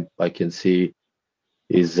from what I can see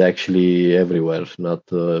is actually everywhere, not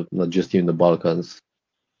just in the Balkans.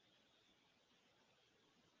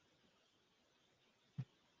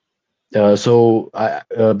 So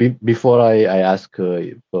before I ask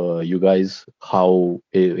you guys how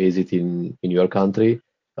is it in your country,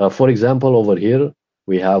 for example, over here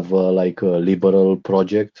we have like a liberal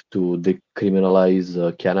project to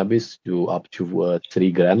decriminalize cannabis to up to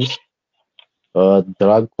 3 grams.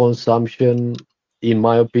 Drug consumption, in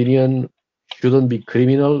my opinion, shouldn't be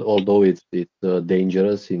criminal, although it's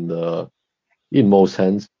dangerous in most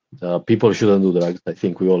sense. People shouldn't do drugs. I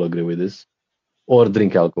think we all agree with this, or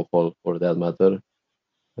drink alcohol for that matter.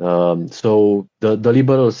 So the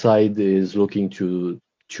liberal side is looking to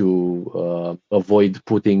avoid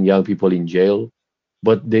putting young people in jail,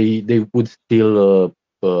 but they would still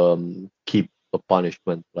keep a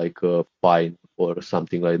punishment like a fine or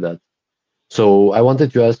something like that. So I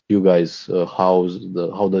wanted to ask you guys how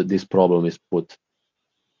this problem is put.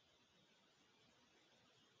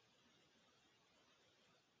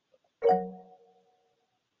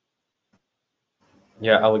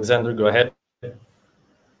 Yeah, Alexander, go ahead.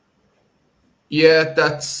 Yeah,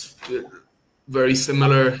 that's very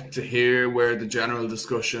similar to here, where the general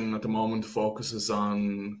discussion at the moment focuses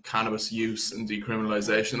on cannabis use and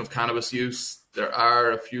decriminalization of cannabis use. There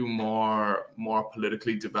are a few more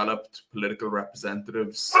politically developed political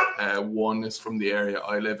representatives. One is from the area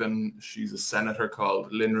I live in. She's a senator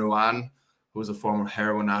called Lynn Ruan, who is a former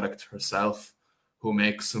heroin addict herself, who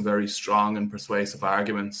makes some very strong and persuasive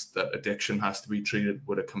arguments that addiction has to be treated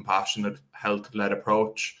with a compassionate, health-led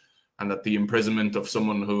approach, and that the imprisonment of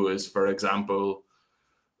someone who is, for example,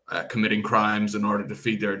 committing crimes in order to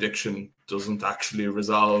feed their addiction doesn't actually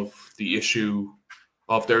resolve the issue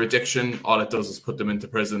of their addiction. All it does is put them into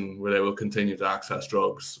prison where they will continue to access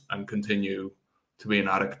drugs and continue to be an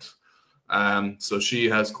addict. So she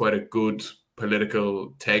has quite a good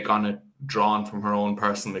political take on it, drawn from her own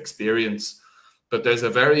personal experience. But there's a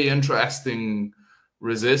very interesting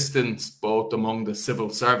resistance both among the civil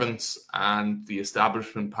servants and the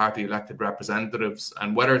establishment party elected representatives,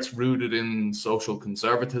 and whether it's rooted in social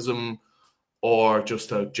conservatism or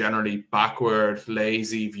just a generally backward,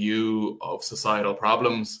 lazy view of societal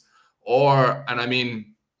problems, or, and I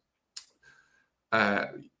mean,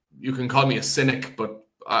 you can call me a cynic, but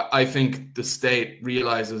I think the state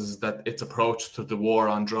realizes that its approach to the war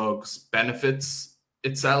on drugs benefits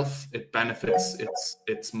itself. It benefits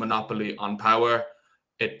its monopoly on power.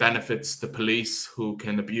 It benefits the police, who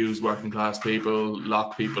can abuse working class people,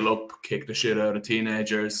 lock people up, kick the shit out of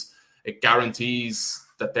teenagers. It guarantees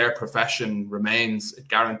that their profession remains. It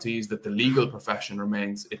guarantees that the legal profession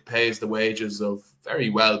remains. It pays the wages of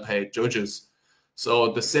very well paid judges.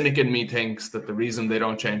 So the cynic in me thinks that the reason they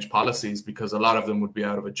don't change policies because a lot of them would be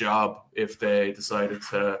out of a job if they decided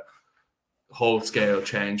to whole-scale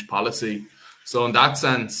change policy. So in that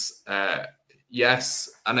sense, yes.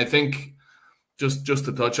 And I think just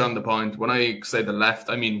to touch on the point, when I say the left,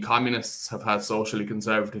 I mean communists have had socially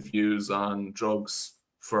conservative views on drugs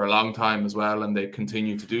for a long time as well, and they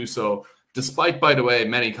continue to do so, despite, by the way,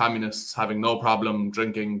 many communists having no problem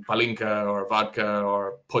drinking palinka or vodka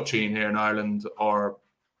or poutine here in Ireland, or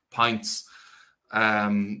pints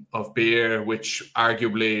of beer, which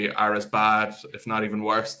arguably are as bad, if not even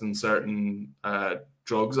worse, than certain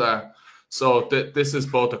drugs are. So this is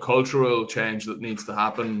both a cultural change that needs to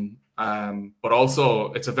happen, but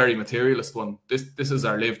also it's a very materialist one. This is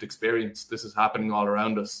our lived experience. This is happening all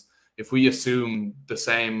around us. If we assume the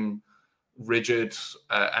same rigid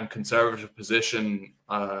and conservative position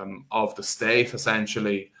of the state,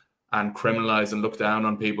 essentially, and criminalize and look down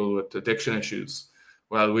on people with addiction issues,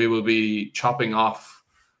 well, we will be chopping off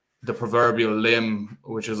the proverbial limb,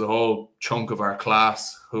 which is a whole chunk of our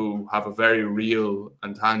class who have a very real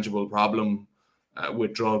and tangible problem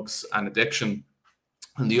with drugs and addiction.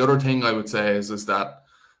 And the other thing I would say is that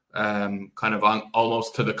kind of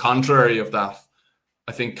almost to the contrary of that,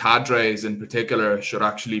 I think cadres in particular should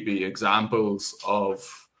actually be examples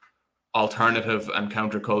of alternative and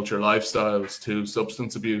counterculture lifestyles to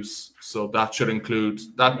substance abuse. So that should include,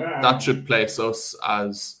 that should place us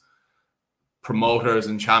as promoters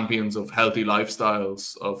and champions of healthy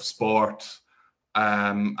lifestyles, of sport,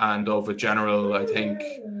 and of a general, I think,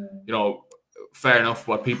 you know, fair enough,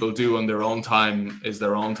 what people do on their own time is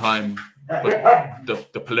their own time. But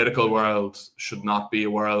the political world should not be a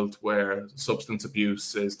world where substance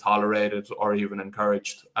abuse is tolerated or even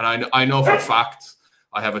encouraged. And I know for a fact,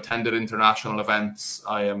 I have attended international events.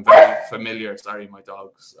 I am very familiar. Sorry, my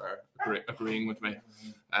dogs are agreeing with me.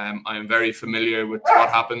 I am very familiar with what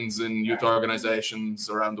happens in youth organizations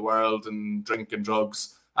around the world and drink and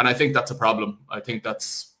drugs. And I think that's a problem. I think that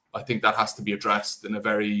has to be addressed in a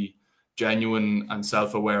very genuine and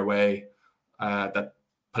self-aware way, that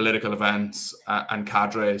political events and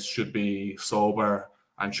cadres should be sober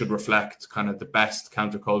and should reflect kind of the best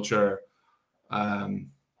counterculture, I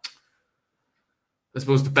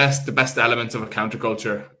suppose the best elements of a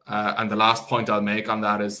counterculture. And the last point I'll make on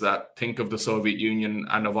that is that think of the Soviet Union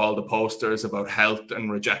and of all the posters about health and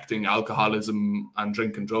rejecting alcoholism and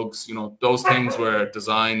drinking drugs. You know, those things were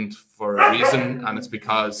designed for a reason, and it's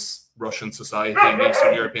because Russian society and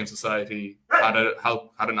Eastern European society had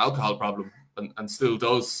an alcohol problem. And still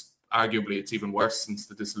does. Arguably, it's even worse since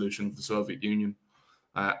the dissolution of the Soviet Union.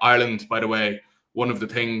 Ireland, by the way, one of the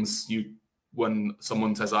things when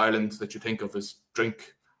someone says Ireland that you think of is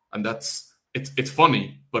drink, and it's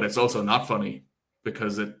funny, but it's also not funny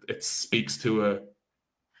because it speaks to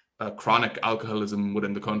a chronic alcoholism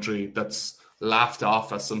within the country that's laughed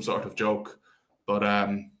off as some sort of joke. But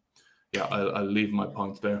yeah, I'll leave my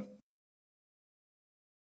point there.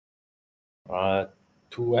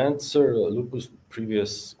 To answer Lupus'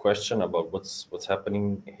 previous question about what's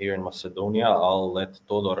happening here in Macedonia, I'll let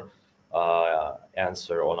Todor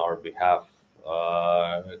answer on our behalf.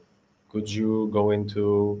 Could you go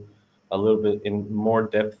into a little bit in more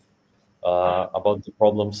depth about the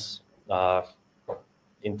problems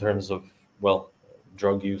in terms of, well,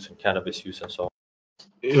 drug use and cannabis use and so on?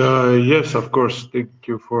 Yes, of course. Thank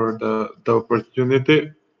you for the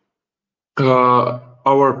opportunity.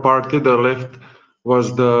 Our party, the left,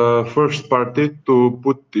 was the first party to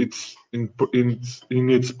put in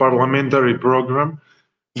its parliamentary program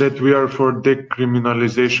that we are for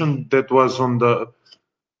decriminalization. That was on the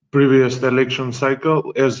previous election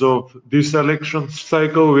cycle. As of this election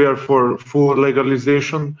cycle, we are for full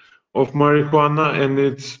legalization of marijuana and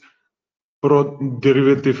its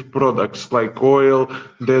derivative products like oil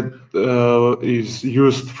that is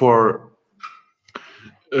used for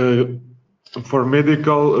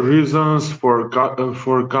medical reasons, for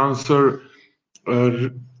cancer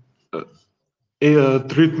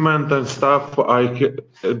treatment and stuff.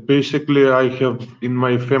 Basically I have in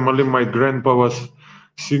my family, my grandpa was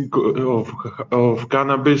sick of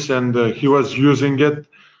cannabis, and he was using it,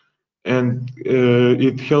 and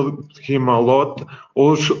it helped him a lot.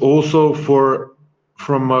 Also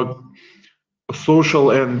from a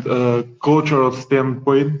social and cultural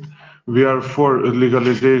standpoint, we are for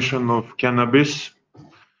legalization of cannabis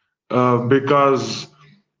because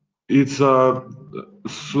it's a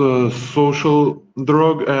social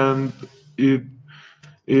drug, and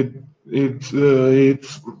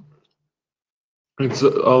it's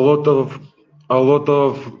a lot of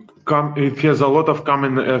it has a lot of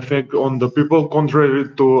common effect on the people, contrary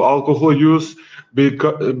to alcohol use,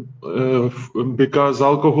 because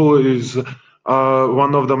alcohol is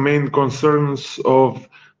one of the main concerns of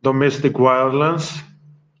domestic violence.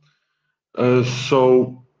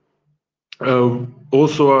 Also,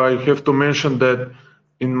 I have to mention that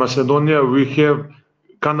in Macedonia we have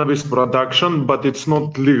cannabis production, but it's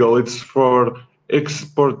not legal. It's for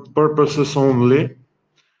export purposes only,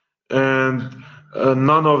 and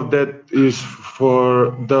none of that is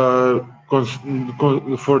for the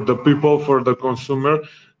people, for the consumer.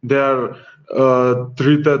 They are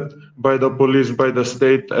treated by the police, by the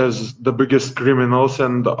state, as the biggest criminals,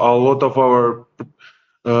 and a lot of our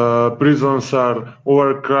prisons are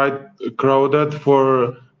overcrowded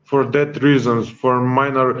for that reasons, for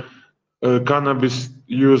minor cannabis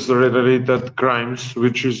use related crimes,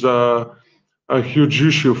 which is a huge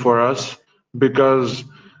issue for us, because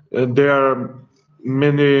there are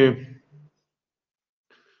many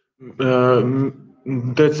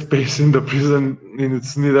dead space in the prison, and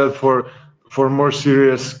it's needed for more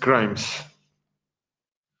serious crimes.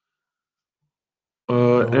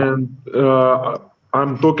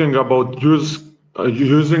 I'm talking about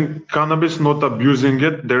using cannabis, not abusing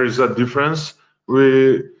it. There is a difference.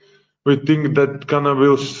 We think that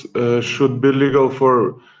cannabis should be legal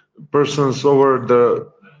for persons over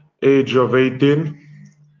the age of 18,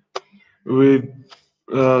 with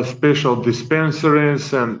special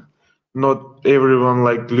dispensaries, and not everyone,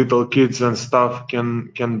 like little kids and stuff,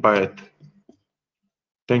 can buy it.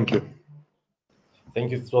 Thank you.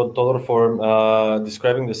 Thank you, Todor, for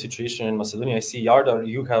describing the situation in Macedonia. I see, Yarda,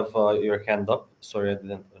 you have your hand up. Sorry, I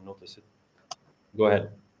didn't notice it. Go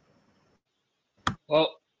ahead.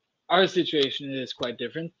 Well, our situation is quite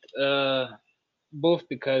different, both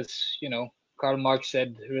because, you know, Karl Marx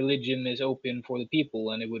said religion is opium for the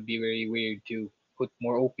people, and it would be very weird to put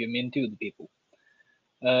more opium into the people.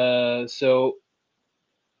 So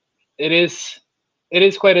it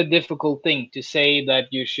is quite a difficult thing to say that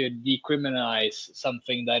you should decriminalize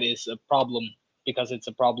something that is a problem because it's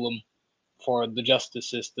a problem for the justice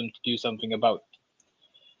system to do something about.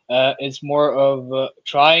 It's more of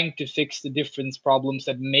trying to fix the different problems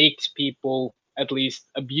that makes people at least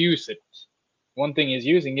abuse it. One thing is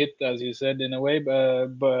using it, as you said, in a way,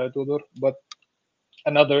 but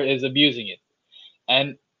another is abusing it.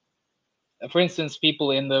 And for instance,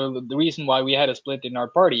 people in the reason why we had a split in our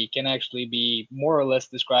party can actually be more or less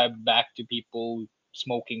described back to people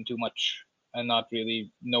smoking too much and not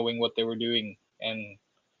really knowing what they were doing and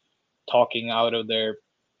talking out of their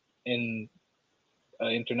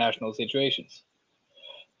international situations.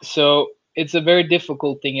 So it's a very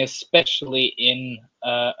difficult thing, especially in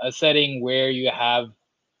a setting where you have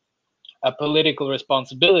a political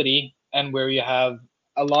responsibility and where you have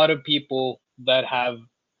a lot of people that have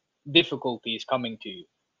difficulties coming to you,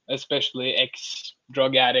 especially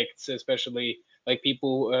ex-drug addicts, especially like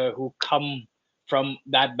people who come from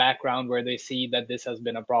that background where they see that this has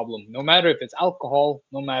been a problem, no matter if it's alcohol,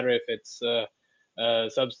 no matter if it's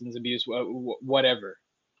substance abuse, whatever.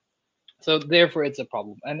 So therefore it's a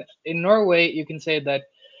problem. And in Norway, you can say that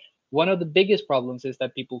one of the biggest problems is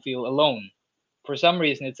that people feel alone. For some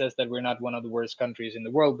reason, it says that we're not one of the worst countries in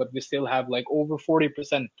the world, but we still have like over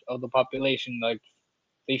 40% of the population, like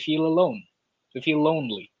they feel alone, they feel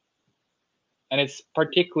lonely. And it's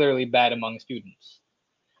particularly bad among students.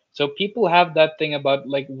 So people have that thing about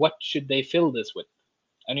like, what should they fill this with?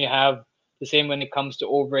 And you have the same when it comes to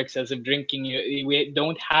over excessive drinking. We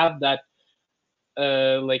don't have that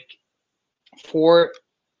like for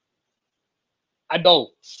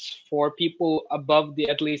adults, for people above the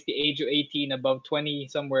at least the age of 18, above 20,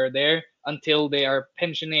 somewhere there, until they are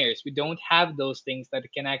pensioners. We don't have those things that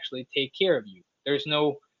can actually take care of you. There's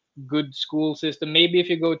no good school system. Maybe if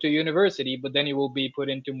you go to university, but then you will be put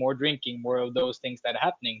into more drinking, more of those things that are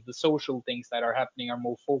happening. The social things that are happening are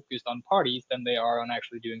more focused on parties than they are on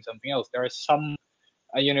actually doing something else. There are some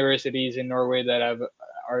universities in Norway that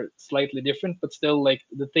are slightly different, but still like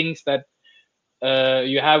the things that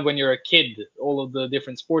you have when you're a kid, all of the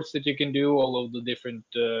different sports that you can do, all of the different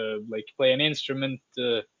like play an instrument,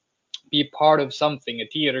 be part of something, a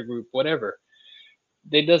theater group, whatever,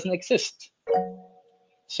 they doesn't exist.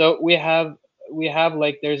 So we have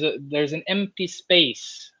like there's an empty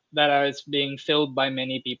space that is being filled by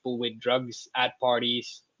many people with drugs at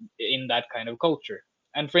parties in that kind of culture.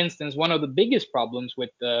 And for instance, one of the biggest problems with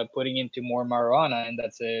putting into more marijuana, and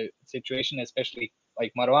that's a situation, especially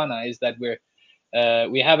like marijuana, is that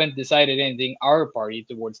we haven't decided anything, our party,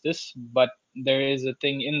 towards this, but there is a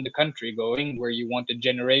thing in the country going where you want a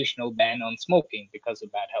generational ban on smoking because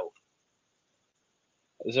of bad health.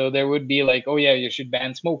 So there would be like, oh yeah, you should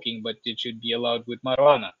ban smoking, but it should be allowed with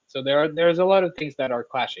marijuana. So there's a lot of things that are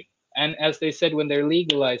clashing. And as they said when they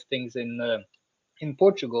legalized things in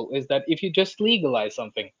Portugal, is that if you just legalize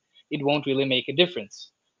something, it won't really make a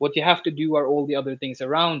difference. What you have to do are all the other things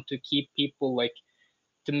around to keep people like,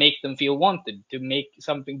 to make them feel wanted, to make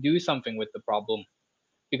something, do something with the problem.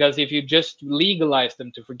 Because if you just legalize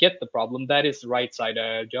them to forget the problem, that is right side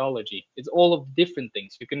ideology. It's all of different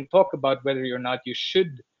things. You can talk about whether or not you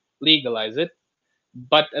should legalize it,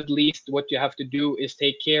 but at least what you have to do is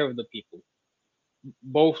take care of the people.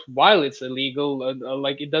 Both while it's illegal,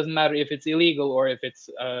 like it doesn't matter if it's illegal or if it's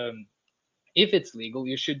legal,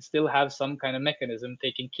 you should still have some kind of mechanism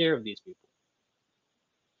taking care of these people.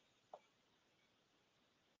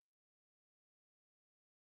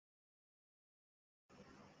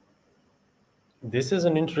 This is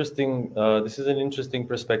an interesting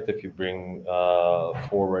perspective you bring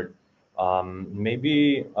forward.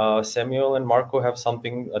 Maybe Samuel and Marco have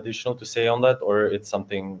something additional to say on that, or it's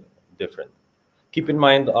something different. Keep in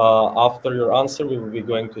mind, after your answer, we will be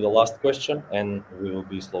going to the last question, and we will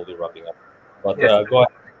be slowly wrapping up. But Yes. go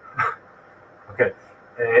ahead. Okay.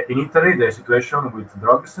 In Italy, the situation with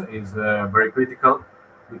drugs is very critical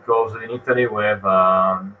because in Italy we have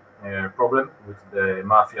a problem with the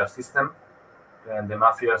mafia system, and the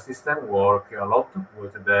mafia system work a lot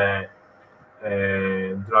with the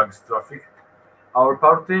drugs traffic. Our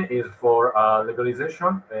party is for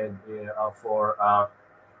legalization and for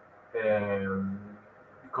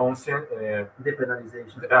conscient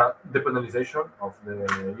depenalization of the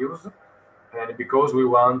use, and because we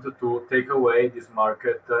want to take away this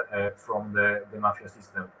market from the mafia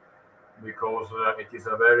system, because it is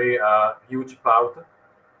a very huge part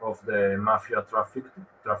of the mafia traffic.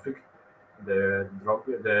 The drug,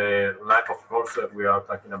 the lack, of course, we are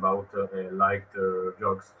talking about light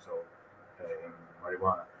drugs, so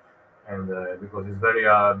marijuana, and because it's very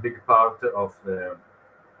big part of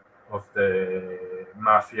the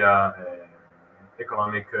mafia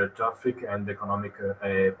economic traffic and economic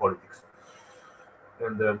politics,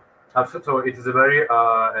 and so it is a very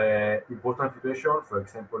important situation. For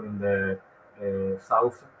example, in the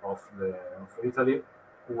south of Italy,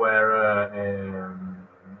 where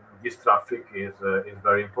this traffic is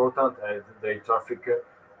very important, and they traffic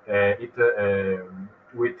it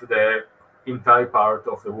with the entire part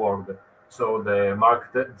of the world. So the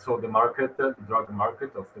drug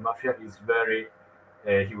market of the mafia is very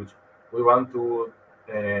huge. We want to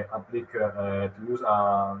use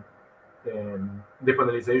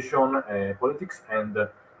depenalization politics and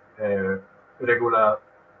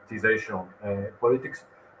regularization politics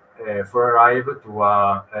for arrive to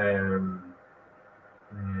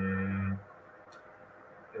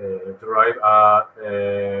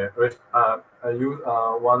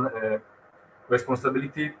one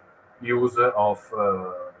responsibility use of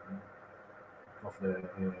the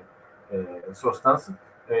substance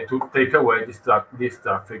to take away this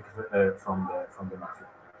traffic from the mafia.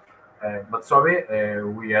 But sorry,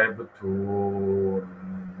 we have to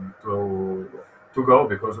go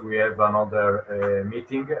because we have another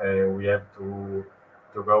meeting. We have to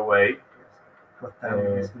go away.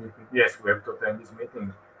 Yes, we have to attend this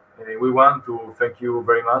meeting. We want to thank you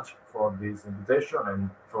very much for this invitation and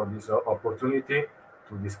for this opportunity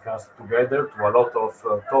to discuss together to a lot of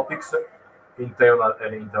topics, internal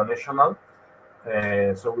and international.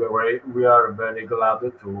 So we are very glad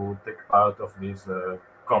to take part of these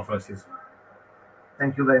conferences.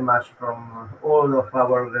 Thank you very much from all of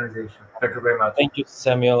our organization. Thank you very much. Thank you,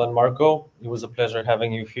 Samuel and Marco. It was a pleasure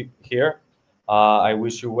having you here. I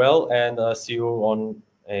wish you well and see you on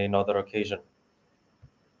another occasion.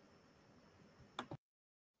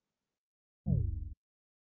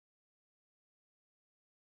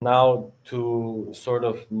 Now to sort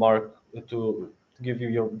of to give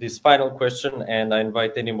you this final question, and I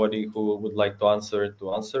invite anybody who would like to answer it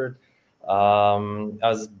to answer it.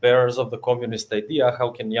 As bearers of the communist idea, how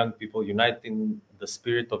can young people unite in the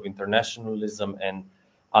spirit of internationalism and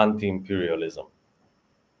anti-imperialism?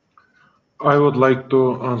 I would like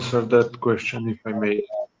to answer that question, if I may.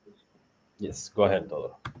 Yes, go ahead,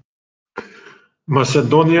 Todor.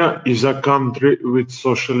 Macedonia is a country with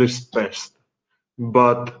socialist past,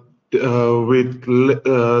 but with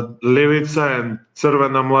Levica and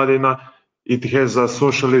Crvena Mladina, it has a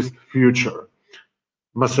socialist future.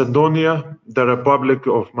 Macedonia, the Republic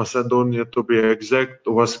of Macedonia to be exact,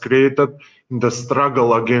 was created in the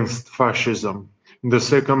struggle against fascism in the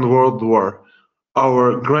Second World War.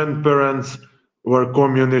 Our grandparents were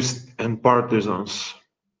communists and partisans.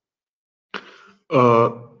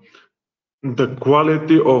 the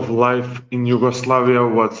quality of life in Yugoslavia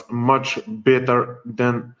was much better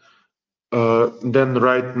than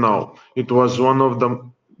right now. It was one of the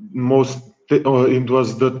most, it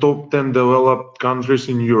was the top 10 developed countries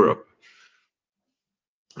in Europe.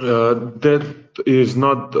 That is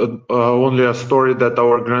not only a story that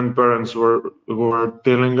our grandparents were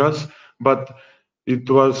telling us, but it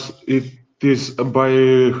is by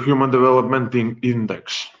Human Development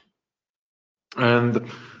Index. And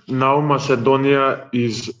now Macedonia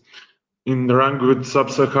is in rank with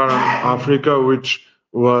sub-Saharan Africa, which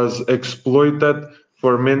was exploited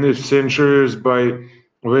for many centuries by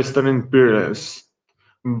Western imperialists.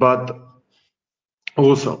 But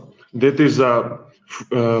also, that is a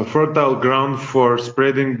fertile ground for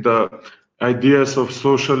spreading the ideas of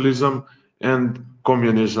socialism and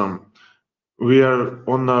communism.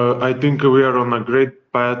 I think we are on a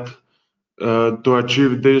great path to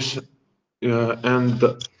achieve this, and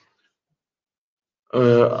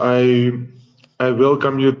I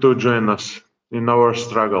welcome you to join us in our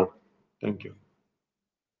struggle. Thank you.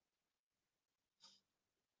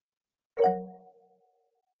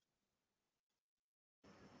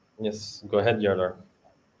 Yes, go ahead, Yardar.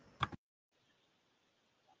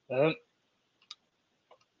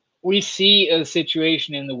 We see a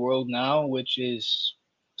situation in the world now which is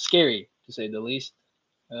scary, to say the least.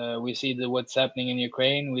 We see what's happening in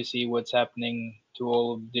Ukraine. We see what's happening to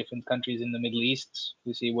all different countries in the Middle East.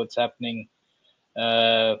 We see what's happening,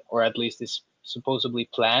 or at least is supposedly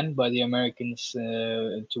planned by the Americans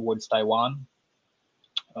towards Taiwan,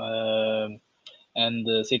 and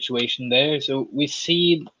the situation there. So we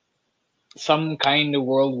see some kind of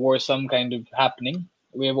world war, some kind of happening.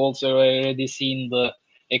 We have also already seen the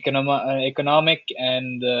economic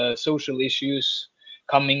and social issues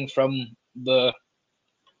coming from the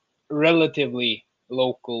relatively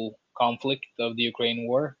local conflict of the Ukraine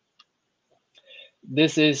war.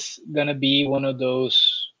 This is going to be one of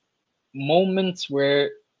those moments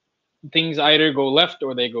where things either go left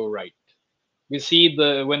or they go right. We see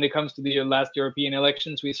when it comes to the last European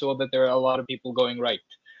elections, we saw that there are a lot of people going right.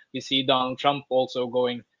 We see Donald Trump also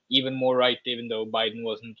going even more right, even though Biden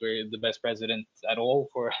wasn't really the best president at all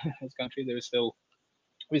for his country.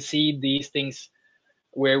 We see these things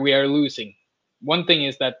where we are losing. One thing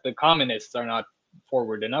is that the communists are not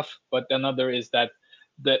forward enough, but another is that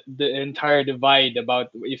the entire divide about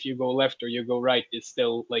if you go left or you go right is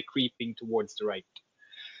still like creeping towards the right.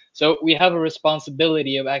 So we have a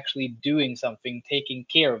responsibility of actually doing something, taking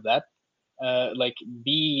care of that, like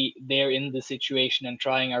be there in the situation and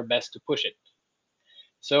trying our best to push it.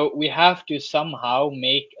 So we have to somehow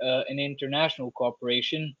make an international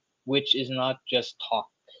cooperation which is not just talk.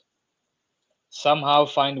 Somehow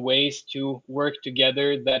find ways to work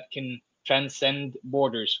together that can transcend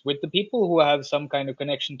borders. With the people who have some kind of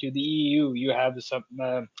connection to the EU, you have some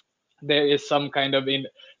there is some kind of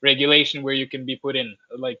regulation where you can be put in,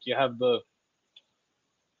 like you have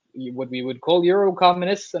what we would call Euro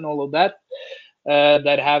communists and all of that,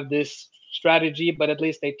 that have this strategy, but at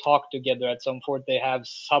least they talk together at some point. They have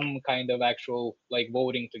some kind of actual like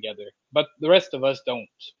voting together, but the rest of us don't.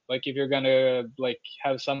 Like if you're gonna like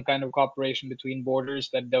have some kind of cooperation between borders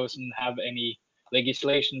that doesn't have any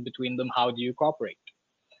legislation between them, how do you cooperate?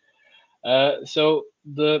 So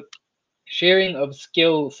the sharing of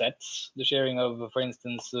skill sets, the sharing of, for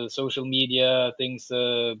instance, social media things,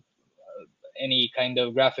 any kind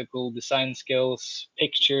of graphical design skills,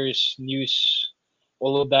 pictures, news,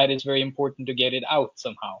 all of that is very important to get it out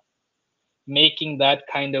somehow. Making that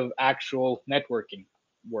kind of actual networking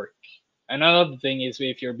work. Another thing is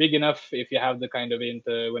if you're big enough, if you have the kind of,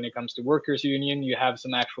 when it comes to workers' union, you have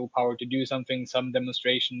some actual power to do something, some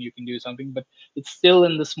demonstration, you can do something, but it's still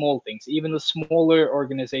in the small things. Even the smaller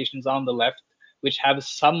organizations on the left, which have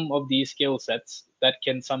some of these skill sets that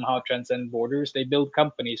can somehow transcend borders, they build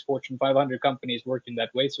companies, Fortune 500 companies work in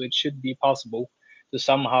that way, so it should be possible to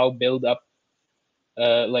somehow build up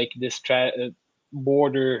like this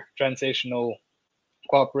border transitional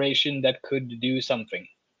cooperation that could do something,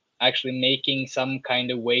 actually making some kind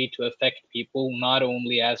of way to affect people, not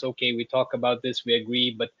only as, okay, we talk about this, we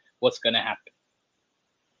agree, but what's going to happen?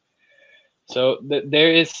 So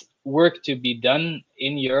there is work to be done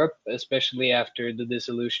in Europe, especially after the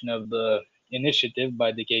dissolution of the initiative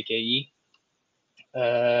by the KKE,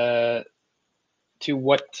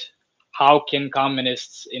 how can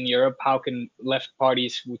communists in Europe, how can left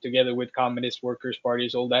parties together with communist workers'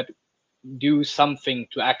 parties, all that, do something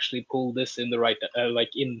to actually pull this in the right,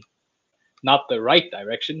 like in not the right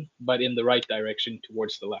direction, but in the right direction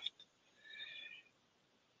towards the left.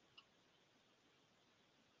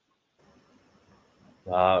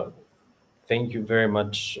 Thank you very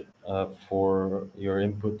much, for your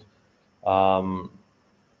input.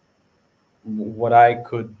 What I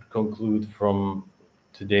could conclude from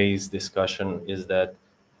today's discussion is that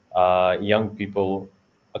young people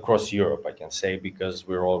across Europe, I can say, because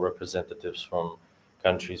we're all representatives from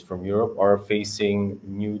countries from Europe, are facing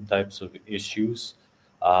new types of issues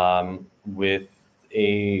with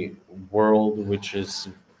a world which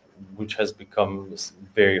has become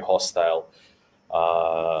very hostile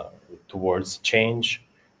towards change.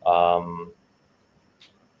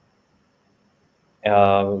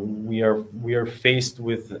 We are faced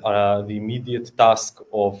with the immediate task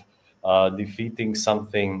of defeating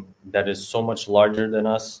something that is so much larger than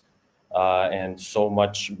us and so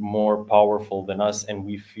much more powerful than us, and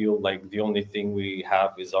we feel like the only thing we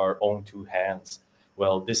have is our own two hands.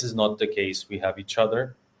 Well, this is not the case. We have each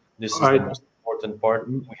other. This is the most important part.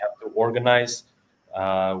 We have to organize.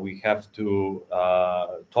 We have to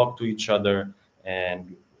talk to each other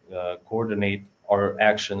and coordinate our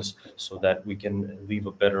actions so that we can leave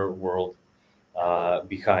a better world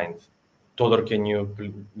behind. Todor,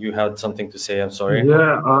 you had something to say? I'm sorry.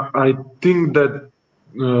 Yeah, I think that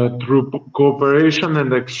through cooperation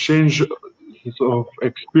and exchange of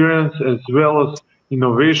experience, as well as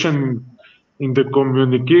innovation in the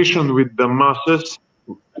communication with the masses,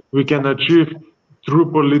 we can achieve true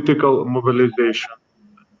political mobilization.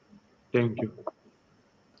 Thank you.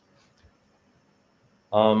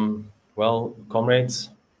 Well, comrades,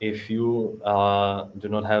 if you do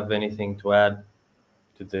not have anything to add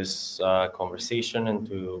to this conversation and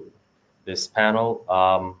to this panel,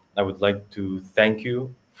 I would like to thank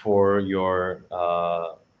you for your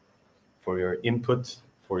input,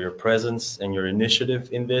 for your presence and your initiative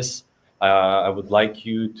in this. I would like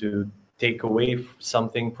you to take away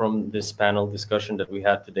something from this panel discussion that we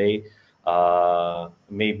had today,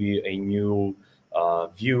 maybe a new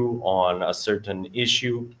view on a certain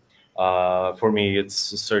issue. For me, it's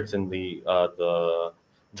certainly the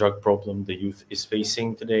drug problem the youth is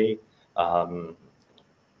facing today.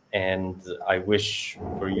 And I wish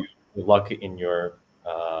for you luck in your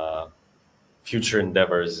future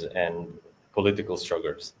endeavors and political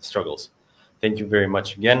struggles. Thank you very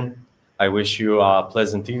much again. I wish you a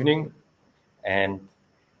pleasant evening, and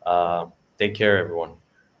take care, everyone.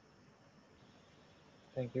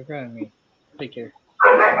 Thank you for having me. Take care.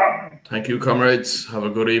 Thank you, comrades. Have a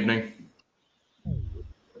good evening.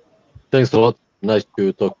 Thanks a lot. Nice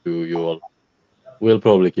to talk to you all. We'll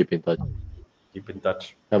probably keep in touch. Keep in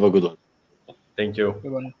touch. Have a good one. Thank you.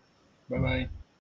 Good one. Bye-bye.